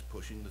doing is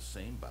pushing the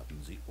same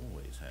buttons he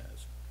always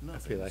has. I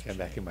feel like I'm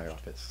back in my changed.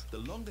 office. The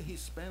longer he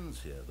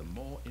spends here, the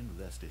more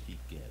invested he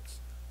gets.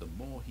 The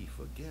more he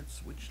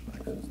forgets which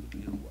life is the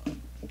real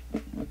one.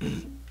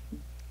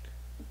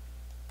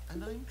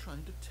 And I'm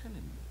trying to tell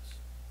him this.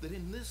 That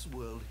in this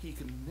world he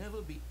can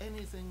never be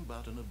anything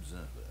but an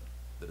observer.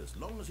 That as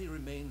long as he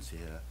remains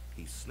here,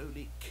 he's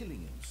slowly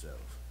killing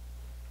himself.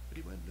 But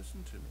he won't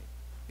listen to me.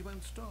 He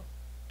won't stop.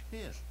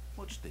 Here,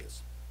 watch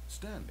this.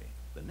 Stanley,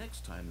 the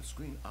next time the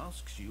screen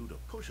asks you to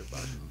push a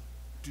button,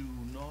 do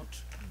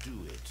not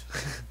do it.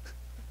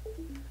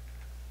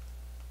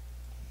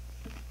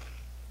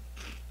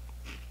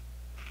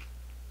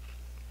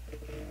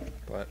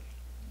 But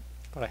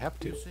I have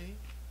to. You see?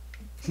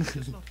 He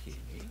does not hear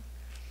me.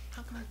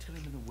 How can I tell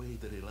him in a way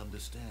that he'll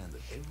understand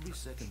that every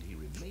second he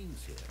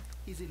remains here,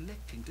 he's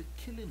electing to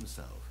kill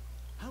himself?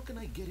 How can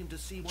I get him to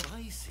see what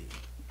I see?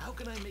 How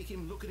can I make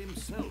him look at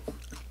himself?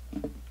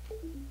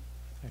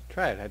 I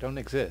tried. I don't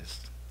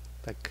exist.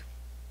 Like...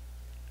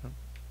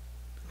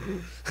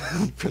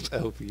 Press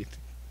LB.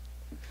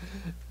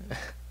 I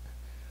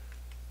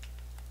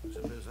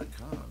suppose I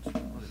can't,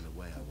 not in the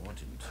way I want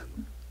him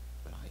to.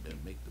 But I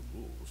don't make the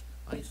rules.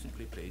 I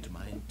simply play to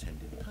my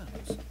intended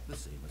purpose, the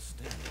same as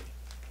Stanley.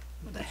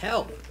 What the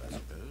hell? I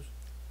suppose.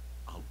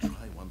 I'll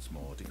try once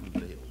more to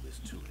convey all this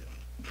to him.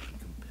 I'm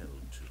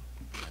compelled to.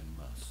 I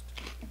must.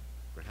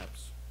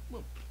 Perhaps,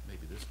 well,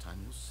 maybe this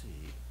time you'll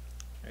see.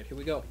 Alright, here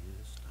we go. Maybe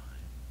this time.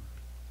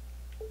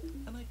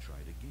 And I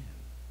tried again,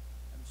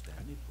 and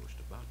Stanley pushed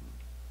a button.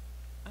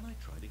 And I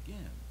tried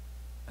again,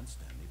 and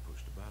Stanley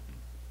pushed a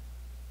button.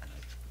 And I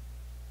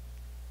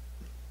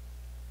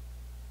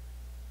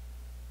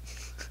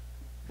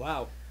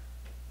Wow.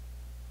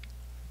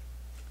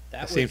 I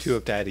That seem was, to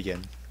have died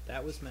again.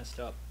 that was messed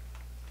up.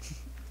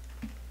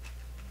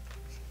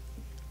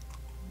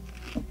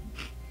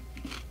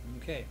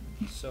 Okay,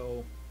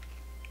 so...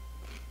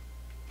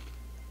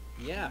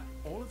 yeah.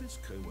 All of his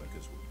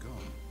co-workers were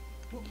gone.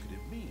 What could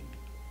it mean?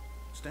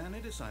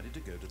 Stanley decided to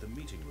go to the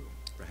meeting room.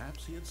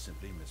 Perhaps he had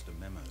simply missed a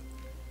memo.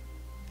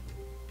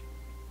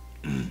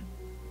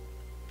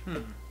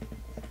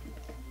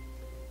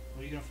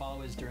 Are you gonna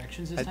follow his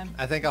directions this time?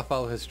 I think I'll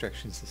follow his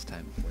directions this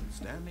time. When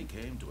Stanley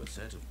came to a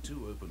set of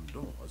 2 open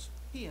doors,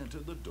 he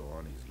entered the door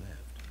on his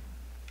left.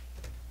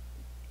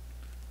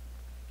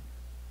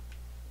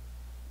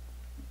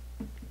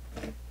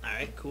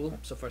 Alright, cool.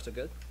 So far so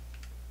good.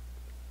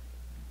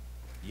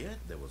 Yet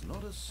there was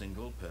not a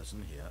single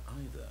person here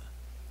either.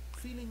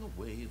 Feeling a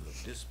wave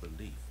of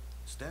disbelief,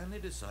 Stanley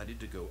decided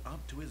to go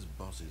up to his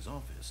boss's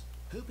office,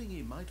 hoping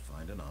he might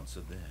find an answer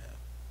there.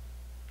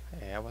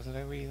 Hey, I wasn't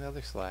reading the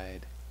other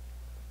slide.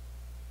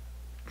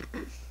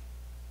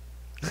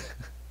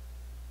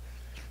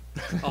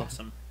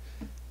 Awesome.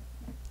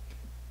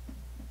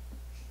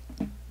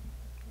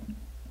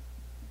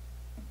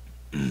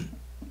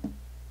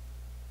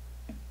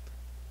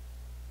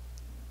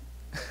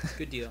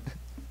 Good deal.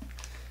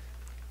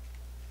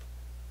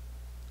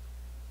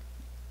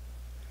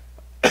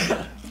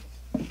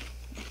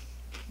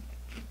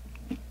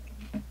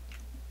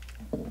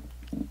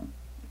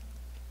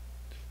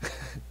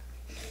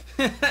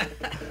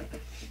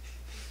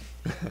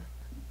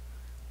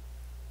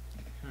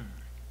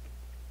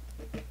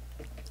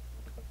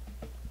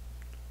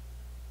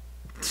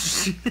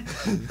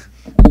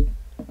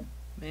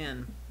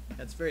 Man,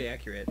 that's very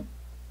accurate.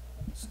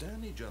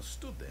 Stanley just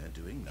stood there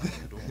doing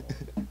nothing at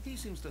all. He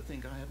seems to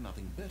think I have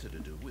nothing better to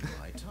do with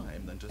my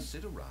time than to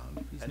sit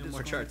around Please, and no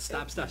more describe charts.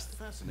 Stop, every stop.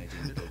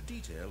 fascinating little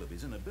detail of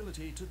his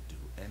inability to do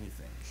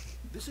anything.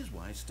 This is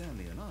why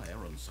Stanley and I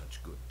are on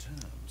such good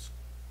terms.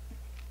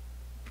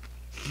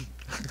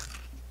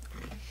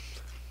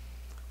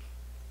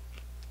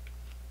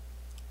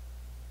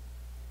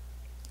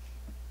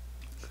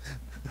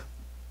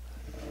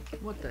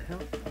 What the hell?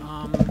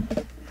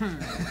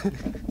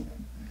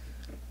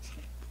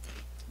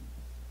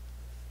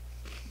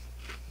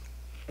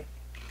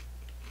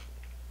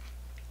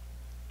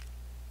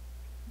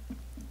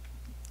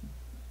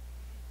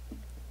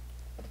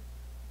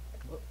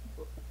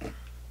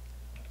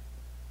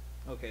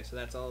 Okay, so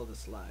that's all of the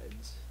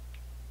slides.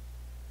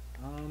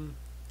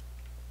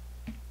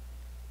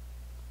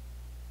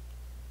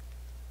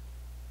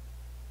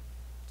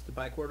 It's the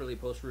bi-quarterly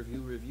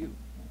post-review review.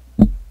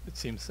 It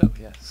seems so,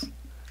 yes.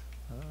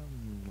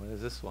 What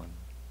is this one?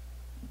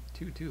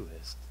 To-do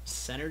list.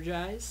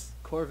 Synergize,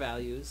 core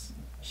values,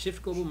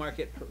 shift global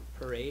market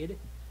parade,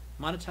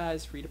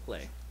 monetize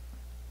free-to-play.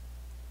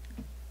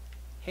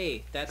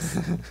 Hey,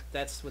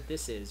 that's what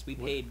this is. We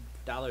paid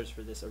dollars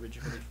for this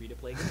originally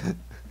free-to-play game.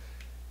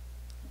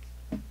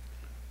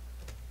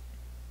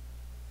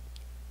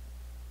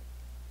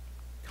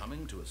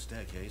 Coming to a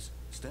staircase,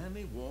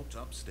 Stanley walked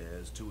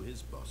upstairs to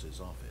his boss's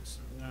office.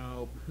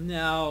 No,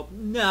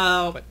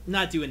 But-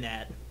 not doing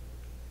that.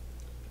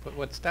 But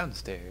what's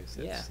downstairs?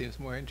 It Yeah. seems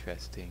more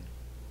interesting.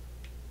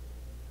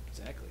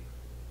 Exactly.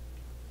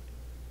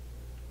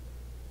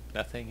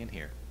 Nothing in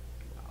here.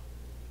 Wow.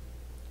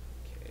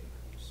 Okay,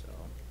 so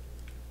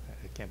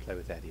I can't play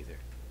with that either.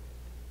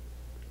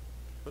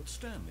 But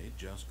Stanley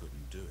just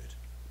couldn't do it.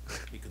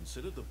 He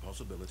considered the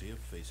possibility of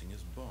facing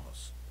his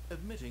boss,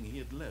 admitting he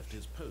had left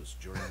his post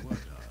during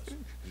work hours.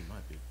 He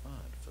might be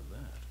fired for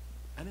that.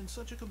 And in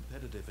such a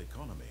competitive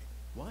economy,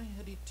 why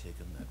had he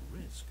taken that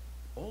risk?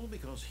 All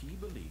because he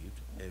believed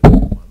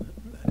everyone had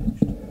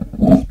vanished.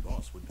 His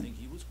boss would think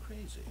he was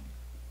crazy.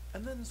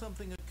 And then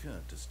something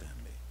occurred to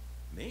Stanley.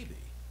 Maybe,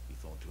 he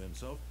thought to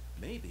himself,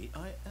 maybe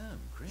I am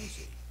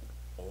crazy.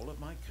 All of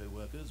my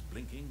co-workers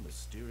blinking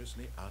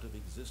mysteriously out of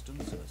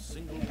existence in a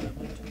single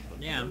moment for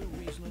Yeah. no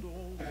reason at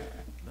all.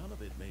 None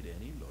of it made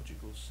any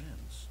logical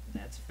sense.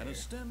 that's fair. And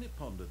as Stanley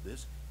pondered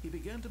this, he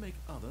began to make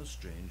other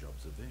strange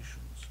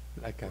observations.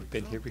 Like For I've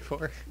been here example,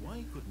 before.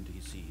 Why couldn't he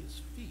see his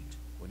feet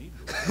when he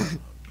looked around?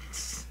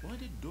 Why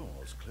did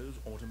doors close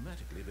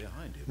automatically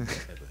behind him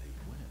wherever he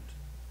went?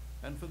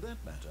 And for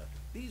that matter,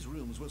 these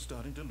rooms were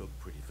starting to look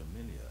pretty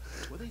familiar.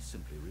 Were they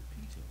simply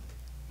repeating?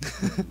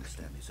 No,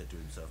 Stanley said to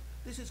himself,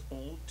 this is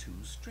all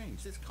too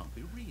strange. This can't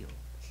be real.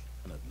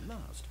 And at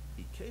last,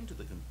 he came to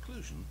the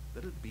conclusion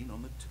that had been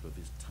on the tip of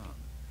his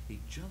tongue. He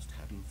just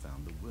hadn't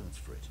found the words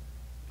for it.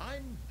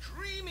 I'm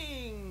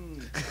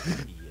dreaming,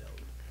 he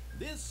yelled.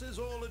 This is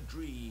all a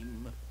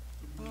dream.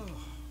 Oh,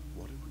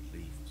 what a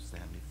relief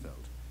Stanley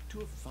felt to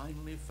have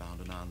finally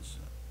found an answer,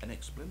 an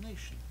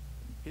explanation.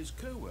 His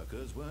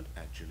co-workers weren't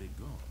actually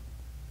gone.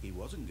 He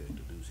wasn't going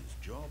to lose his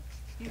job.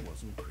 He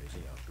wasn't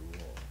crazy after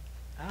all.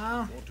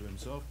 He thought to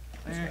himself,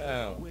 I suppose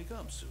I'll wake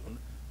up soon.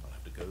 I'll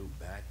have to go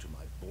back to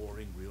my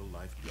boring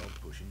real-life job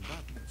pushing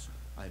buttons.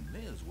 I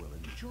may as well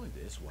enjoy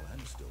this while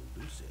I'm still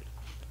lucid.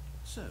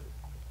 So,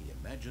 he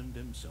imagined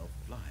himself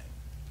flying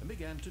and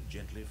began to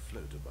gently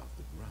float above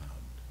the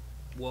ground.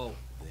 Whoa.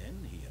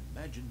 Then he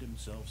imagined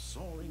himself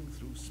soaring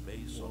through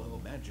space on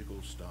a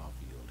magical star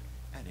field,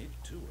 and it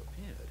too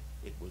appeared.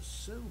 It was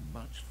so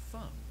much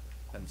fun,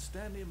 and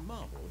Stanley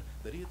marveled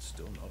that he had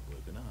still not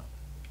woken up.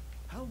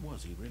 How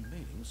was he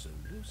remaining so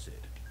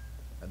lucid?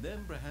 And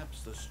then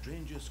perhaps the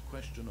strangest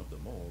question of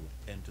them all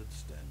entered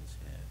Stanley's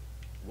head.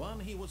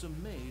 One he was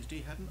amazed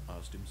he hadn't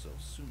asked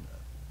himself sooner.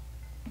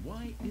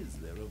 Why is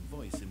there a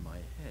voice in my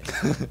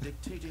head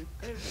dictating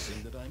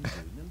everything that I'm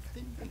doing and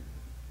thinking?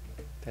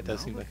 That does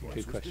Now seem the like a voice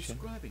good was question.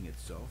 describing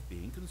itself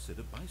being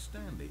considered by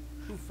Stanley,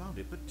 who found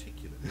it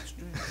particularly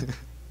strange.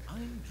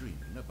 I'm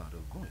dreaming about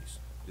a voice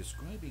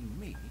describing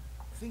me,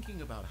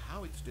 thinking about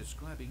how it's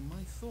describing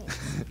my thoughts,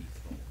 he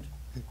thought.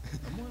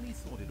 And while he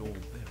thought it all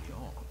very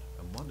odd,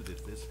 and wondered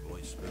if this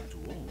voice spoke to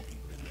all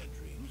people in their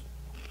dreams,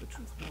 the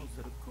truth was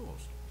that, of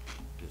course,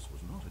 this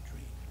was not a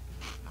dream.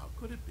 How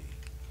could it be?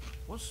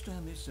 Was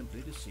Stanley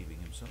simply deceiving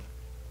himself,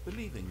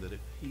 believing that if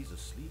he's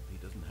asleep, he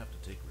doesn't have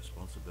to take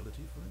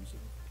responsibility for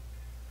himself?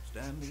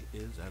 Stanley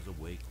is as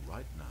awake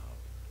right now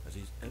as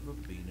he's ever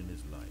been in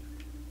his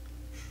life.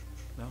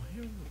 Now,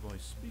 hearing the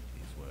voice speak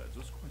these words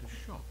was quite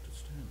a shock to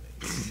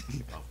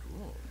Stanley. After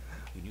all,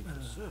 he knew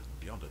for certain,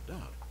 beyond a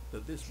doubt,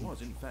 that this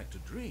was in fact a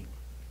dream.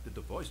 Did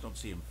the voice not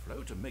see him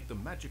float and make the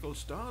magical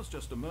stars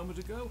just a moment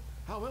ago?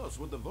 How else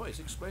would the voice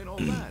explain all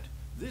that?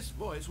 This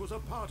voice was a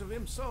part of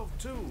himself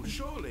too.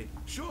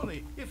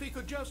 Surely, if he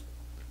could just...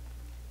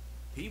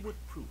 He would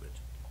prove it.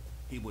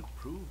 He would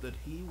prove that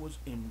he was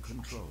in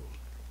control,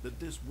 that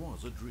this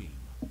was a dream.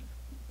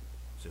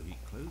 So he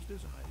closed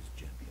his eyes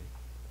gently,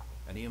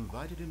 and he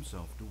invited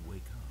himself to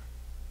wake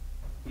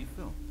up. He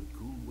felt the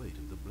cool weight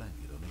of the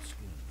blanket on his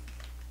skin,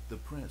 the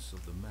press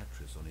of the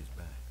mattress on his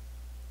back,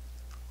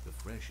 The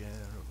fresh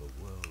air of a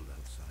world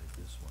outside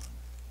this one.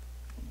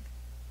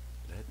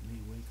 Let me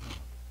wake up,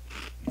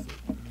 he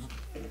thought to himself.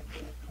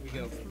 We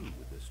go. I'm through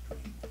with this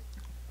dream.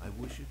 I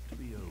wish it to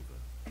be over.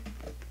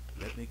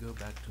 Let me go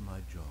back to my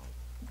job.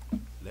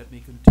 Let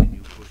me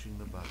continue pushing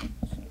the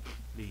buttons.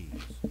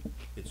 Please,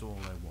 it's all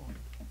I want.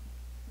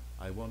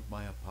 I want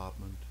my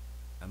apartment,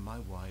 and my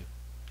wife,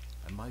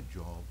 and my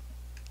job.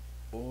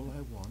 All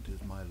I want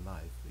is my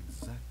life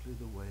exactly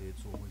the way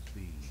it's always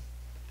been.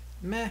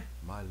 Meh.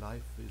 My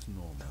life is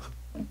normal.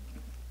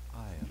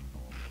 I am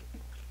normal.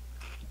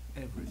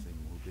 Everything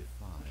will be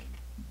fine.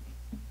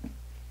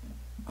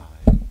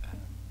 I am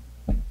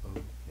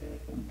okay.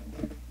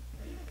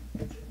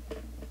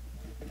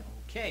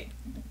 Okay.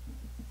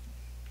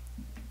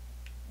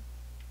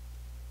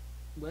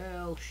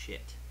 Well,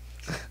 shit.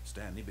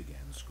 Stanley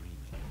began screaming.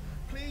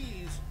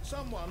 Please,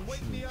 someone,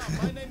 wake me up.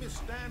 My name is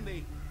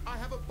Stanley. I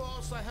have a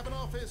boss. I have an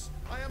office.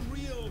 I am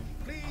real.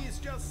 Please,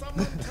 just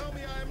someone tell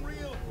me I am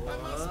real. I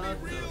must be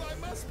real. I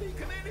must be.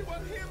 Can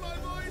anyone hear my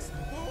voice?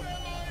 Who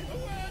am I? Who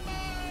am I?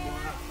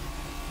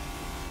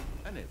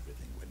 And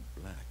everything went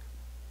black.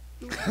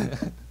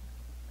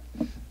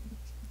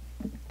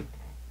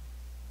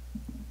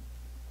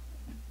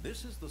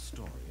 This is the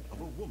story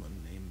of a woman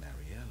named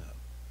Mariella.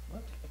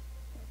 What?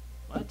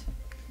 What?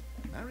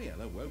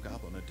 Mariella woke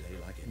up on a day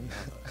like any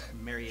other.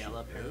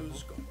 Mariella She parable.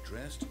 rose, got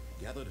dressed,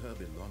 gathered her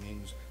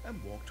belongings,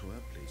 and walked to her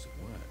place of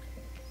work.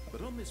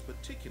 But on this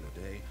particular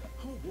day,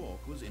 her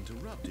walk was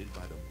interrupted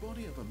by the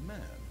body of a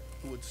man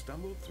who had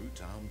stumbled through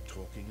town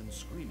talking and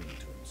screaming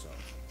to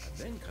himself, and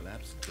then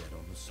collapsed dead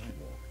on the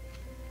sidewalk.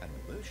 And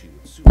although she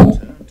would soon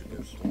turn to go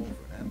call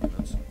for an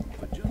ambulance,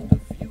 for just a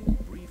few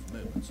brief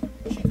moments,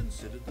 she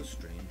considered the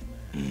strange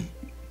man.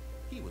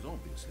 He was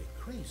obviously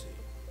crazy.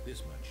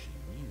 This much she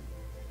knew.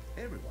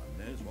 Everyone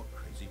knows what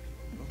crazy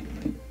people look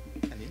like.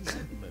 And in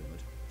that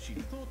moment, she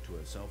thought to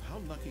herself how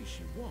lucky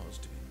she was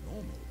to be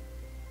normal.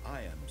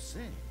 I am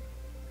sane.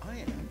 I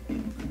am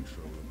in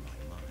control of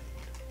my mind.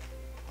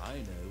 I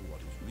know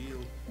what is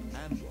real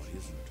and what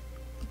isn't.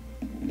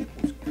 It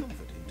was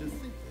comforting to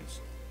think this,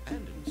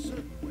 and in a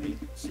certain way,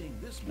 seeing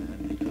this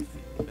man made her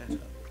feel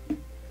better.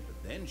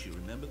 But then she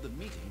remembered the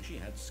meeting she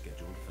had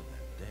scheduled for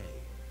that day.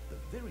 The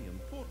very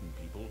important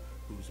people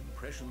whose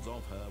impressions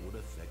of her would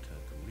affect her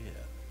career,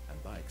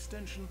 and by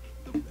extension,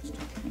 the rest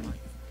of her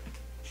life.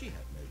 She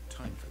had no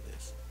time for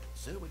this,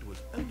 so it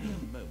was only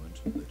a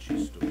moment that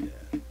she stood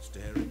there,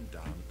 staring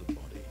down at the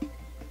body.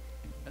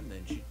 And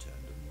then she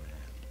turned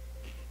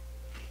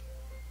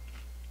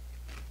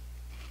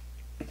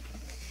and ran.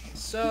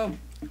 So,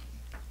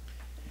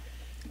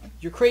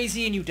 you're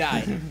crazy and you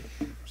died.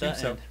 Seems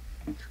so.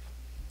 Oh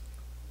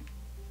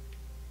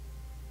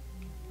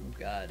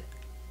God.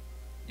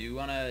 Do you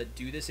want to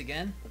do this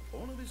again?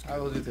 All of his I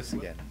will do clothes this were-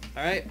 again.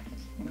 All right.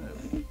 No,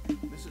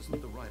 this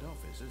isn't the right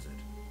office, is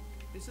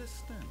it? Is this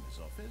Stanley's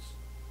office?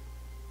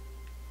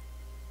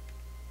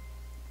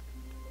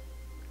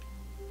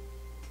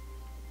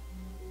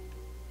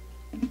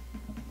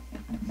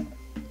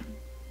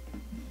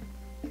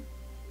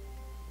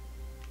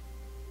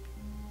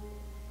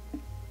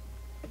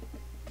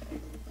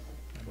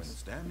 When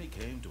Stanley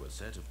came to a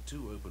set of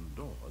two open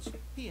doors,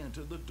 he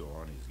entered the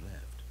door on his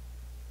left.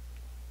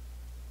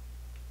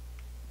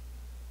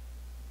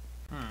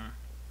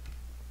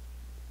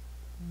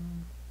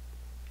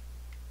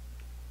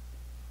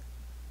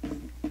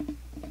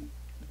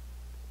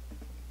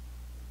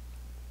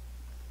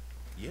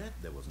 Yet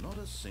there was not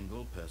a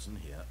single person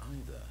here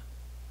either.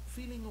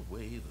 Feeling a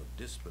wave of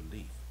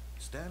disbelief,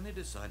 Stanley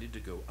decided to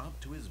go up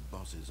to his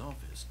boss's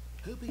office,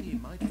 hoping he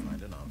might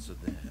find an answer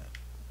there.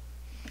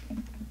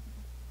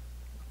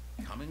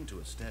 Coming to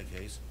a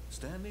staircase,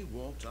 Stanley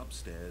walked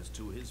upstairs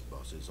to his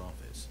boss's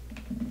office.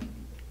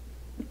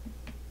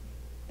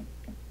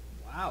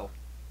 Wow.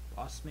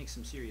 Boss makes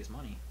some serious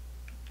money.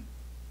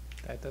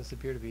 That does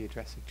appear to be a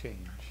drastic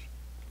change.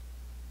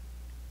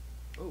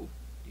 Oh,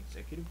 the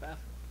executive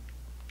bathroom.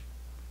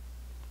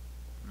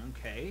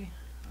 Okay.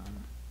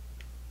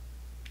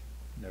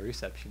 No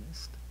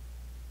receptionist.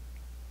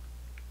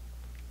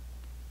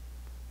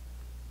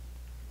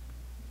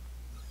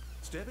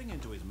 Stepping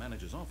into his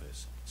manager's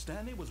office,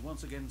 Stanley was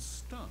once again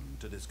stunned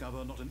to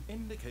discover not an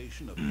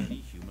indication of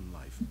any human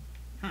life.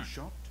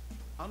 Shocked,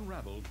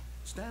 unraveled,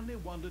 Stanley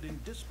wondered in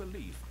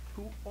disbelief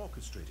who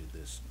orchestrated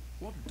this,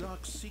 what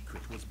dark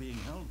secret was being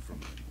held from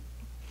him.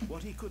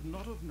 What he could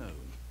not have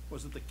known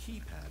was that the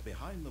keypad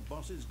behind the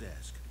boss's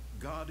desk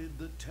guarded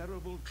the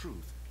terrible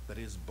truth that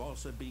his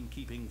boss had been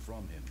keeping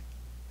from him.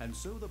 And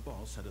so the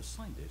boss had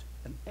assigned it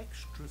an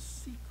extra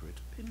secret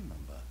PIN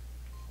number,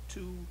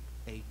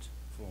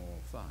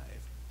 2845.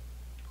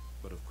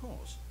 But of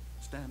course,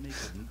 Stanley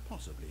couldn't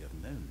possibly have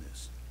known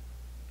this.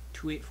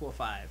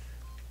 2845.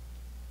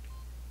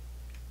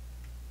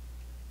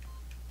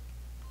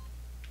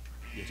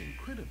 Yet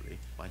incredibly,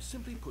 by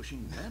simply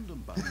pushing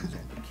random buttons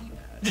on the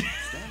keypad,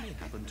 Stanley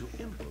happened to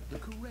input the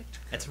correct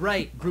code. That's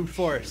right, brute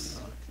force.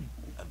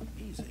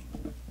 Amazing.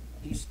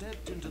 He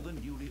stepped into the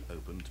newly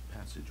opened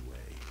passageway.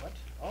 What?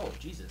 Oh,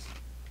 Jesus.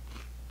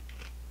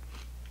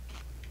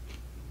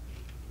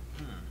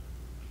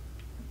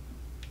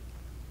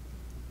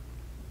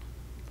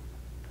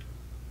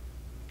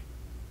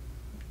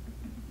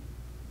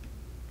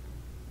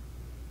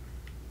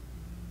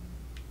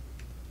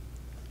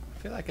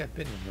 feel like I've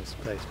been in this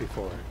place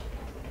before.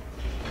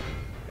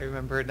 I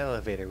remember an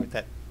elevator with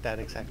that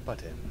exact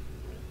button.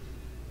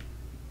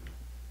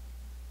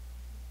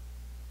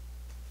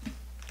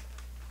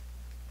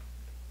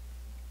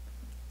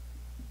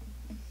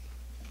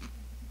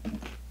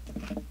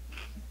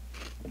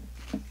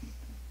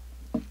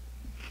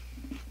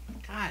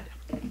 God,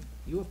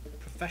 you a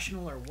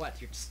professional or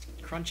what? You're just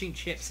crunching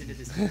chips into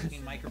this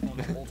fucking microphone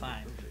the whole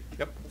time.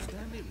 Yep.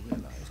 Stanley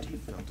realized he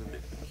felt a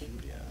bit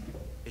peculiar.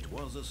 It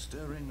was a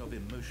stirring of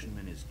emotion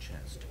in his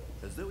chest,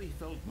 as though he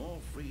felt more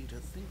free to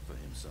think for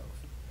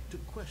himself, to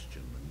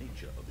question the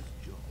nature of his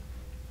job.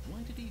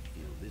 Why did he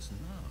feel this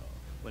now,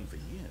 when for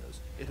years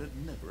it had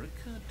never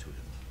occurred to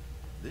him?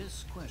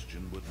 This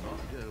question would not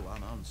go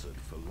unanswered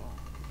for long.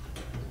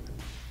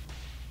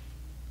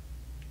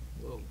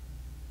 Whoa.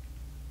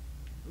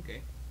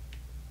 Okay.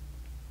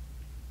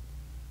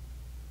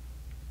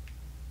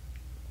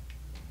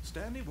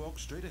 Stanley walked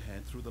straight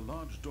ahead through the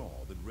large door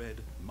that read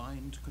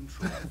Mind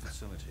Control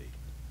Facility.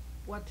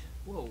 What?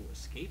 Whoa,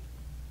 escape?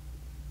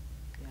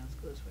 Yeah, let's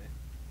go this way.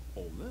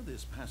 Although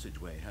this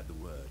passageway had the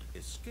word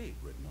escape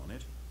written on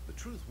it, the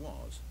truth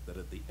was that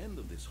at the end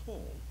of this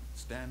hall,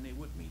 Stanley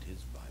would meet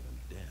his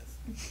violent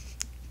death.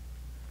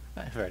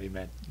 I've already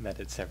met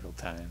it several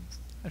times.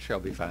 I'm sure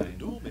I'll be The fine.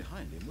 door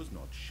behind him was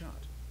not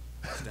shut.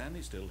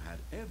 Stanley still had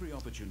every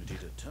opportunity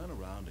to turn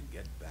around and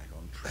get back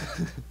on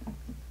track.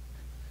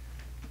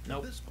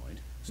 Nope. At this point,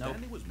 Nope.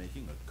 Stanley was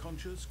making a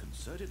conscious,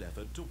 concerted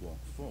effort to walk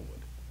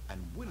forward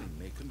and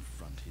willingly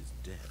confront his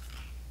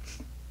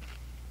death.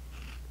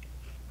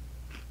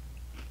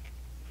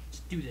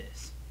 Let's do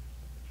this.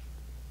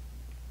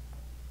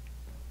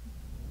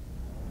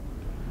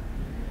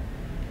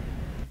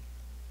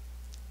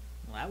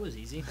 Well, that was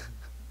easy.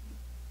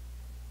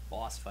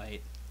 Boss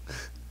fight.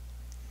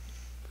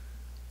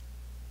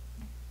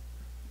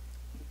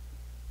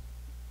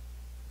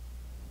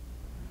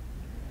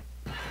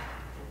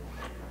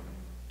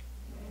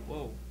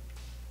 Whoa.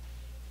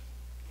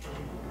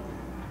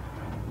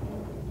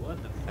 What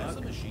the As fuck?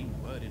 the machine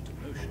whirred into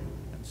motion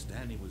and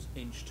Stanley was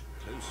inched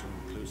closer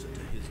and closer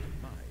to his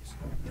demise,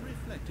 he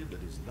reflected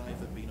that his life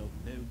had been of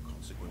no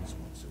consequence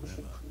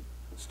whatsoever.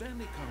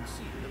 Stanley can't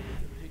see the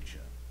bigger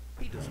picture.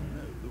 He doesn't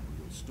know the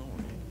real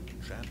story,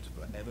 trapped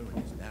forever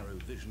in his narrow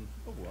vision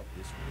of what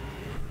this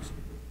world is.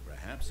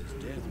 Perhaps his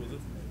death was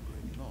of no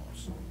great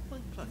loss,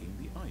 like plucking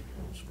the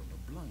eyeballs from a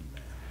blind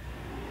man.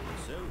 And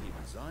so he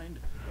resigned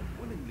and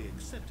willingly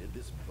accepted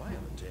this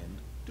violent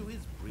end to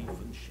his brief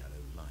and shallow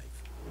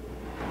life.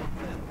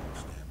 Farewell,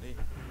 Stanley.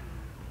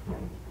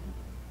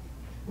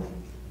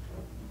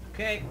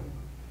 Okay.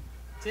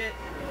 That's it.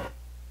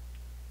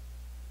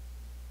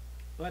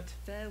 What?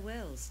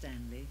 Farewell,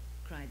 Stanley,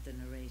 cried the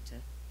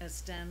narrator, as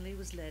Stanley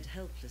was led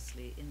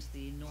helplessly into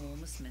the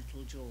enormous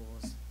metal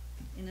jaws.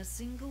 In a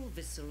single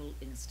visceral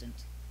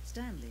instant,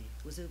 Stanley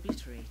was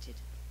obliterated,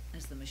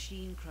 as the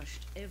machine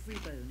crushed every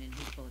bone in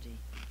his body,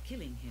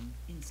 killing him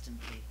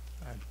instantly.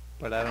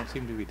 But I don't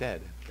seem to be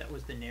dead. That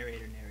was the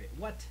narrator.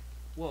 What?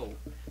 Whoa.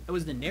 That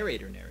was the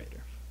narrator.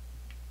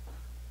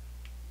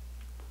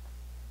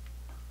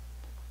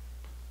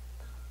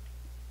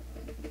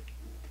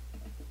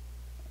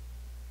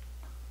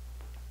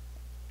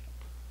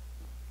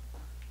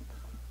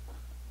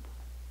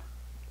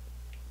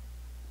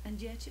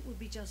 And yet it would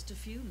be just a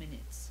few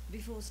minutes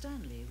before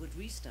Stanley would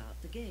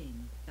restart the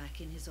game, back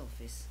in his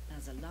office,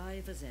 as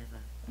alive as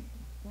ever.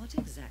 What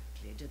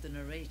exactly did the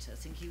narrator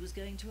think he was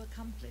going to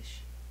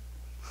accomplish?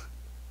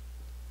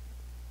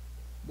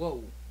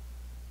 Whoa.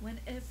 When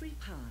every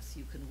path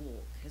you can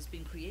walk has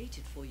been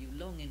created for you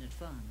long in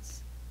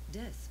advance,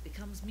 death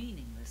becomes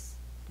meaningless,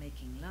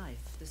 making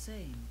life the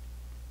same.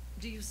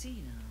 Do you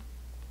see now?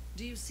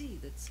 Do you see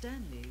that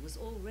Stanley was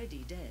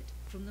already dead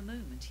from the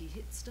moment he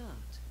hit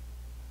start?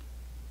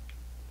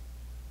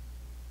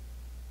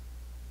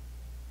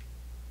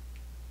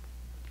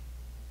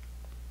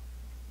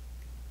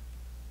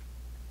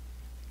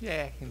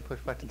 Yeah, I can push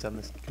buttons on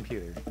this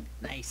computer.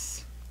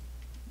 Nice.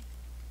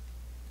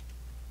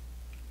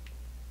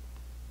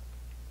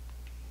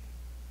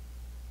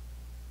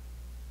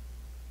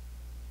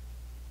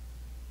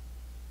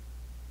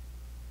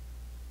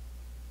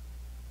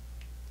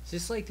 Is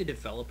this like the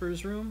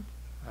developer's room?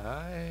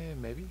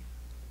 Maybe.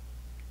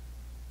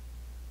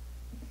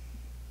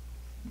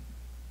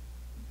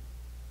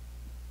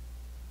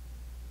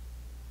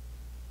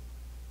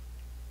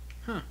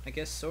 Huh, I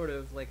guess sort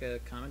of like a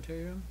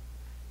commentary room.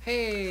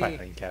 Hey!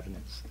 Filing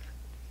cabinets.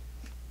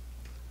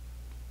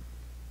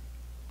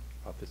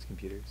 Office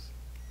computers.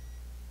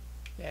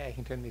 Yeah, I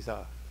can turn these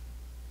off.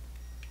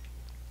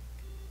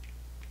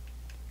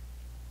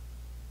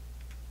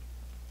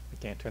 I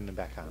can't turn them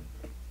back on.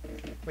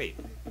 Wait,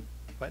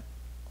 what?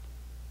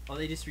 Oh,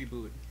 they just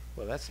reboot.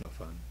 Well, that's no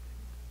fun.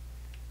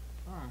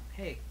 Oh,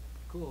 hey,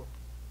 cool.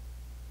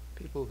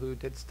 People who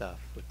did stuff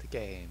with the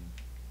game.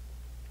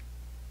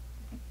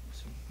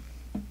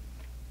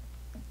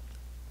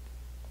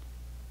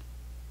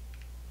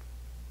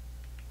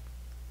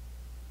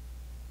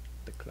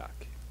 The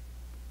clock.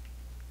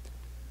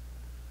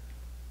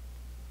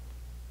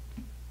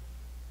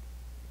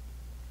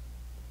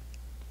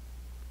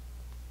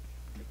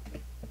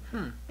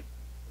 Hmm.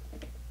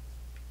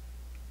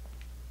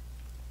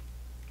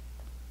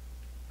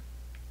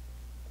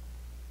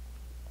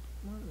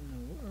 What in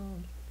the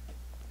world?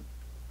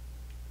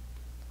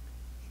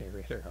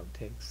 Narrator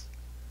outtakes.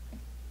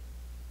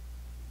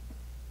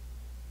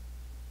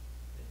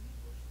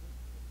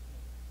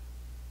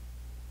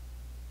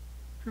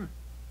 Hmm.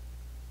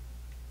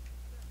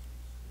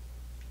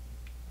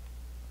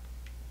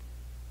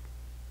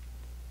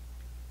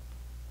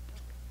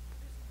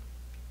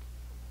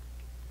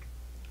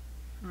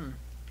 Hmm.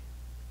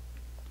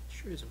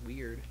 Sure is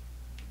weird.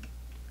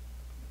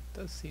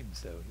 Does seem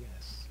so,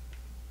 yes.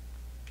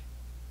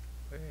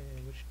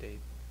 Which date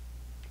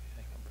did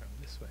I come from?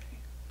 This way.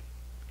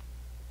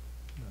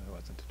 No, there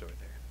wasn't a door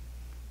there.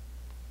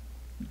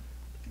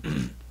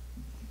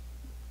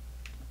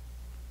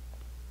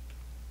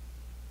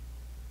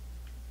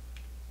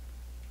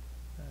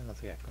 I don't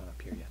think I've gone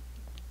up here yet.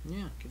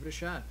 Yeah, give it a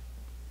shot.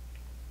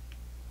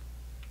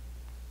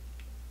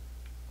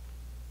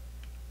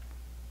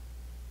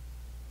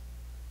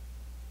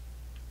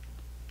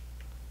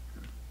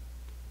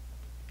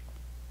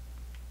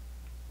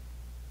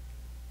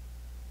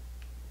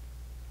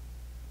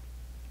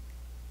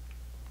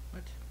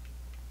 What?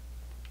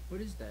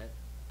 What is that?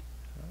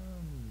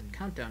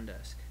 Countdown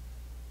desk.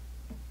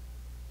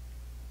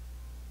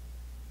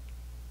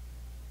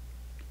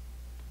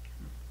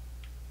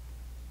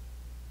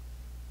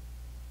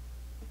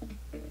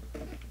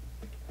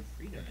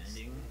 Freedom Yes.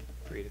 ending.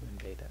 Freedom and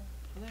data.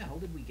 How the hell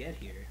did we get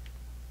here?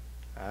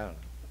 I don't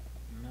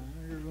know.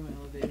 Monitor room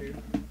elevator.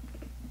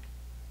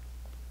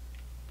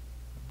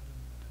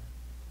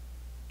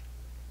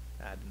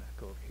 I did not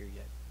go over here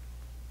yet.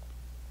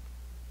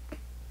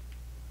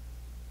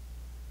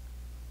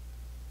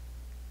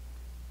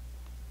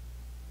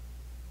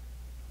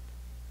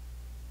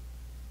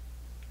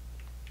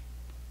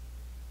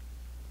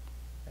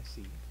 I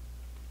see.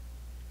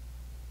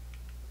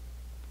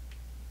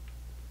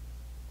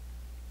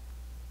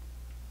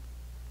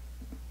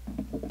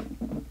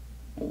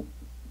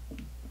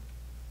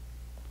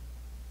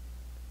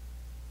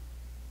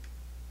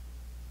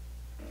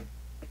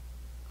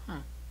 Huh.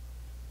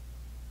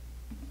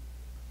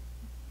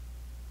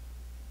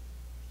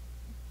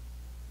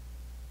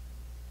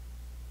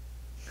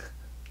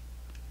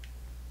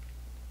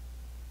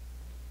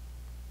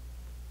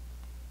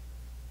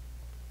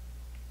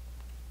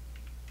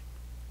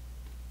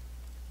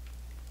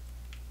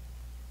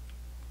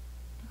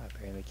 I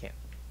apparently can't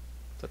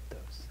flip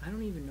those. I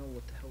don't even know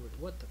what the hell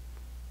we're, what the,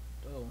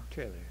 oh.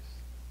 Trailers.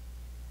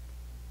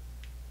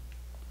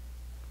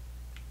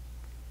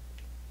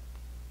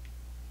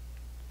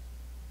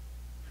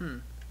 Hmm.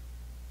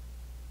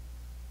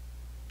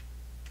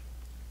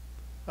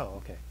 Oh,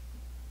 okay.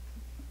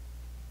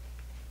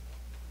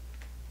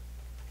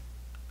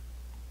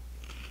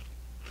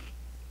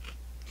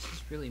 This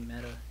is really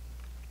meta.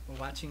 We're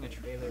watching a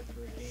trailer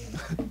for a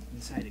game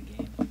inside a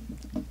game.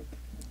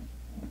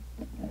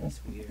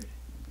 That's weird.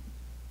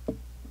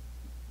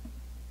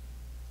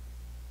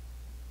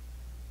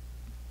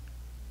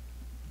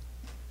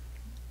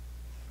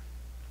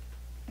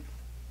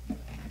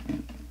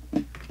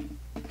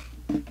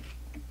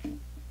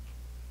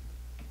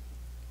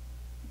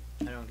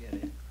 I don't get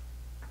it.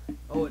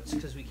 Oh, it's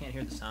because we can't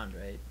hear the sound,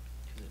 right?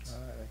 'Cause it's...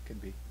 That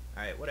could be.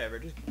 Alright, whatever.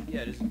 Just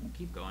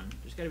keep going.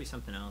 There's gotta be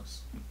something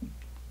else.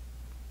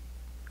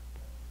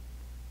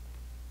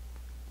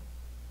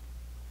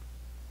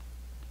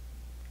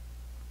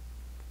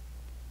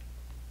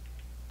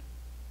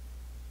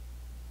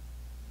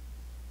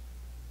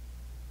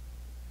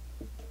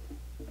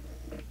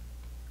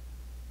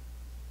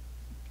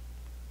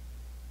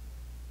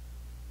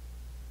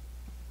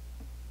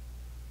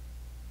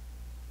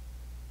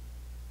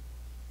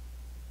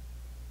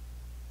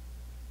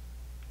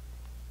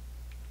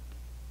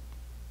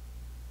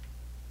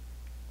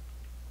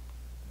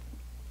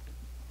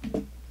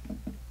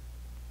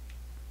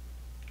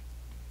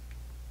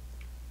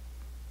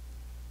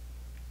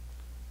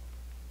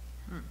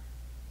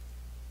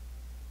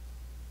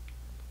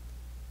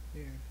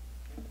 Weird.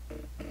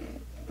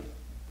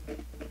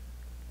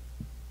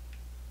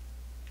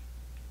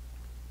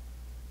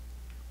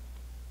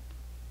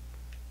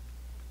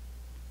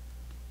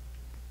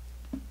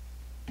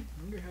 I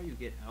wonder how you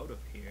get out of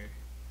here.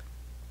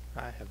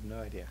 I have no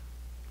idea.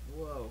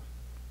 Whoa.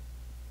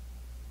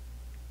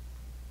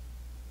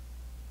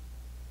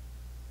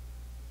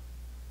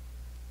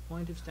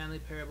 Point of Stanley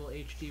Parable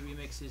HD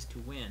remix is to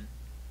win.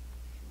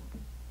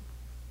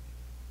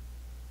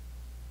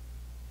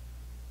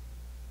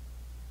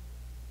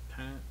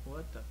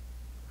 What the?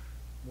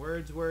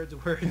 Words, words,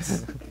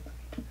 words.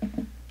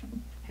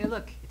 Hey,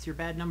 look, it's your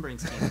bad numbering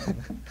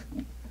scheme.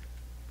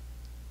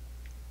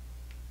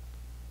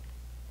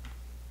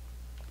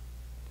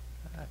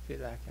 I feel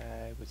like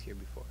I was here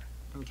before.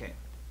 Okay.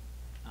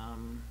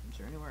 Is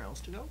there anywhere else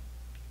to go?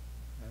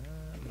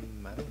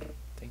 I don't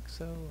think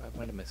so. I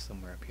might have missed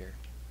somewhere up here.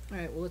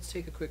 Alright, well, let's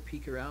take a quick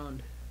peek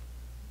around.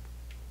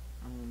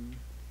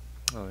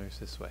 Oh, there's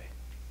this way.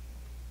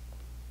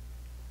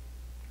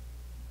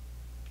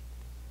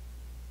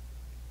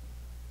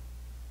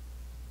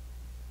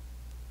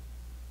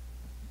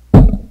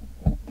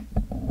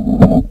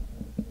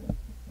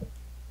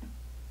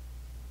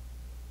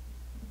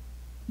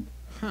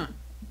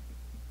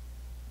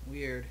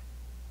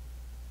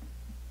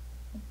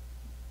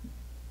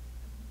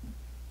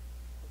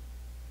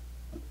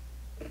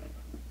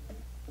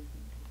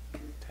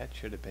 That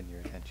should have been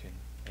your intention,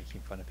 making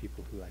fun of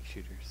people who like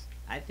shooters.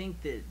 I think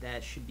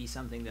that should be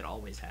something that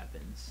always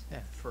happens.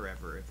 Yeah.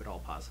 Forever, if at all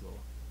possible.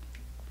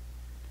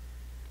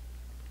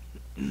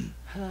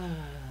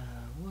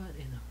 What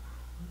in the...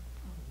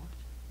 What?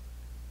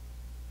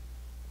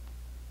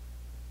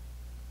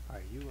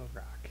 Are you a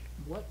rock?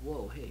 What?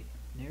 Whoa, hey.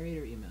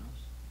 Narrator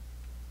emails.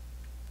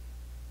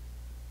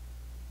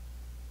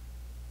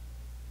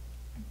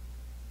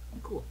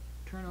 Cool.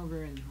 Turn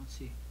over and let's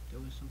see. There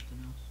was something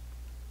else.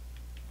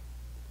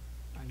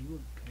 Are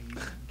you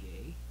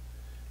gay?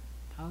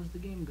 How's the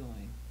game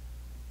going?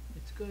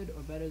 It's good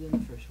or better than the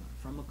first one.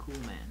 From a cool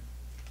man.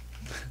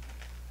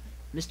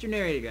 Mr.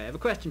 Narrator Guy, I have a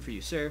question for you,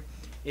 sir.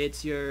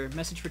 It's your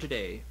message for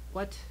today.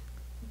 What?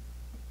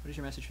 What is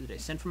your message for today?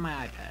 Sent from my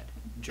iPad.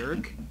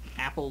 Jerk?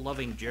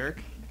 Apple-loving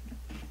jerk?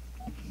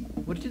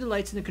 What do the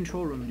lights in the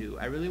control room do?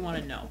 I really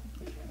want to know.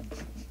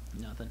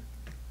 Nothing.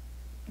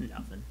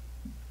 Nothing.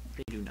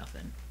 They do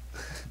nothing.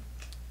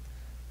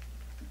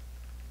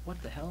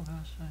 What the hell? Oh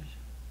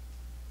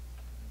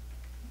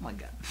my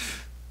god.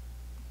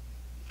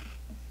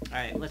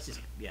 Alright, let's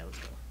just... Yeah, let's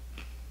go.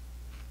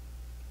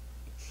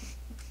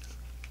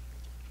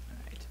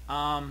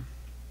 Alright,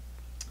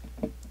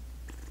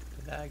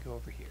 Did I go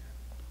over here?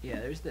 yeah,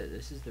 there's the...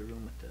 This is the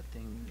room with the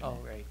thing... Oh,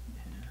 right.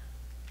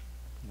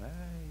 Yeah. I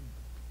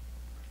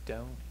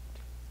don't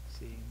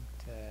seem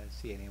to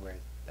see anywhere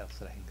else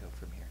that I can go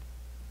from here.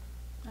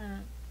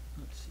 Alright,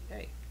 let's see.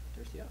 Hey,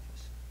 there's the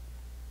office.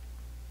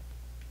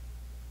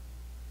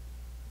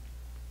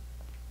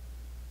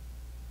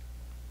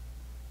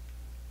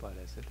 But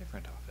it's a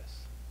different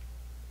office.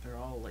 They're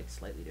all, like,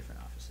 slightly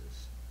different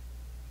offices.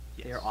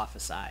 Yes. They're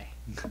office-I.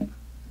 I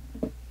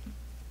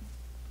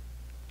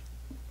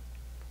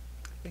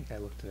think I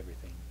looked at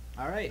everything.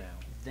 Alright, now.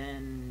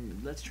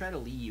 then let's try to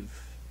leave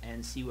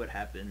and see what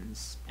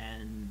happens,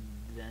 and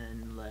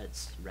then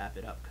let's wrap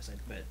it up, because I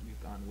bet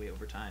we've gone way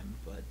over time,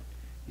 but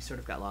we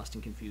sort of got lost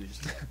and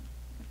confused.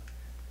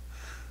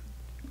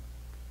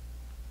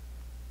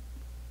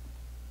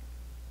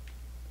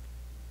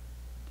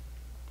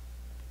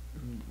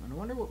 I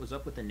wonder what was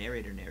up with the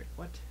narrator.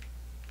 What?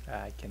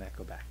 I cannot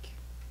go back.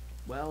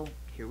 Well,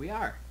 here we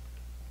are.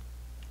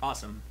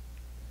 Awesome.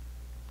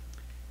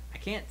 I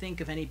can't think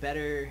of any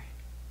better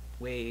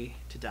way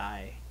to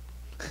die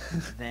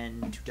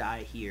than to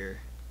die here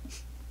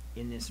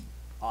in this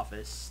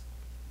office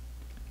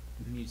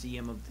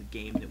museum of the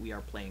game that we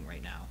are playing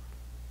right now.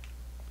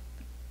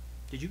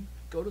 Did you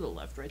go to the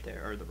left right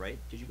there, or the right?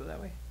 Did you go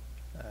that way?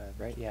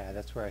 Right, yeah,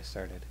 that's where I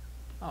started.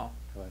 Oh.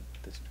 I went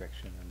this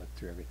direction and looked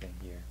through everything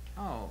here.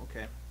 Oh,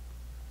 okay.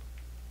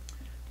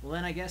 Well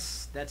then I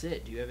guess that's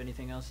it. Do you have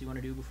anything else you want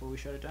to do before we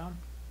shut it down?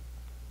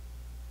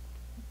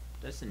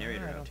 That's the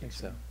narrator. I don't think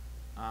so.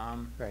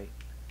 Right.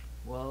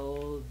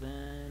 Well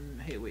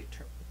then, hey, wait,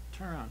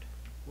 turn around.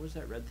 What was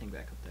that red thing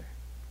back up there?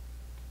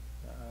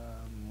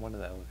 One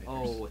of the elevators.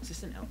 Oh, it's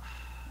just an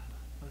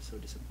I was so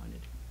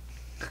disappointed.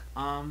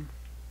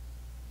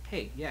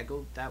 Hey, yeah,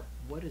 go that.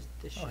 What is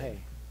this shit? Oh, hey,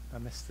 I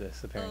missed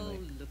this apparently.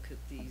 Oh, look at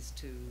these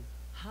two.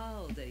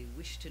 How they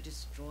wish to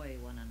destroy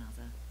one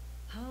another.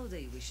 How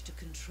they wish to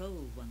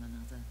control one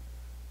another.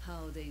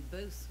 How they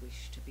both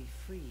wish to be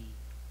free.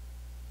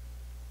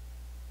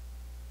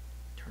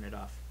 Turn it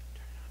off.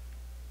 Turn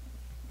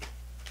it off.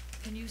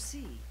 Can you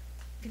see?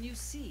 Can you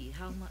see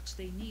how much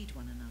they need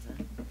one another?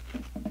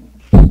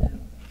 No,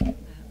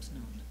 perhaps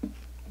not.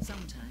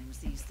 Sometimes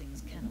these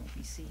things cannot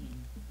be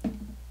seen.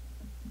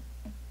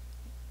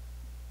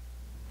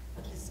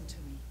 But listen to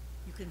me.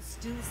 You can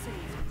still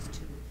save these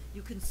two.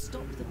 You can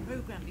stop the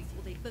program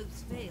before they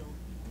both fail.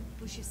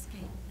 Push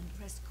escape and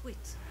press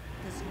quit.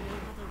 There's no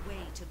other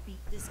way to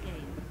beat this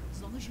game.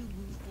 As long as you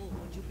move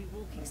forward, you'll be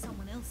walking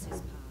someone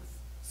else's path.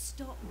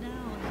 Stop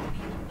now and it'll be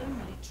your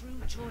only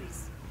true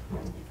choice.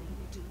 Whatever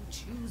you do,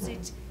 choose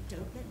it.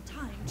 Don't let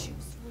time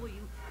choose for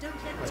you.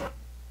 Don't let... Do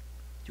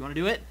you want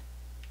to do it?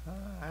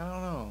 I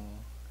don't know.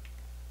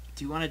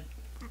 Do you want to...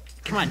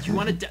 Come on, do you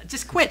want to...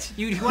 Just quit!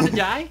 You want to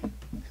die?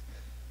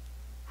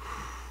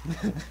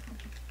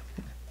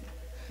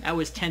 That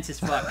was tense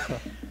as fuck.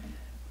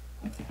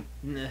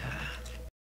 Nah.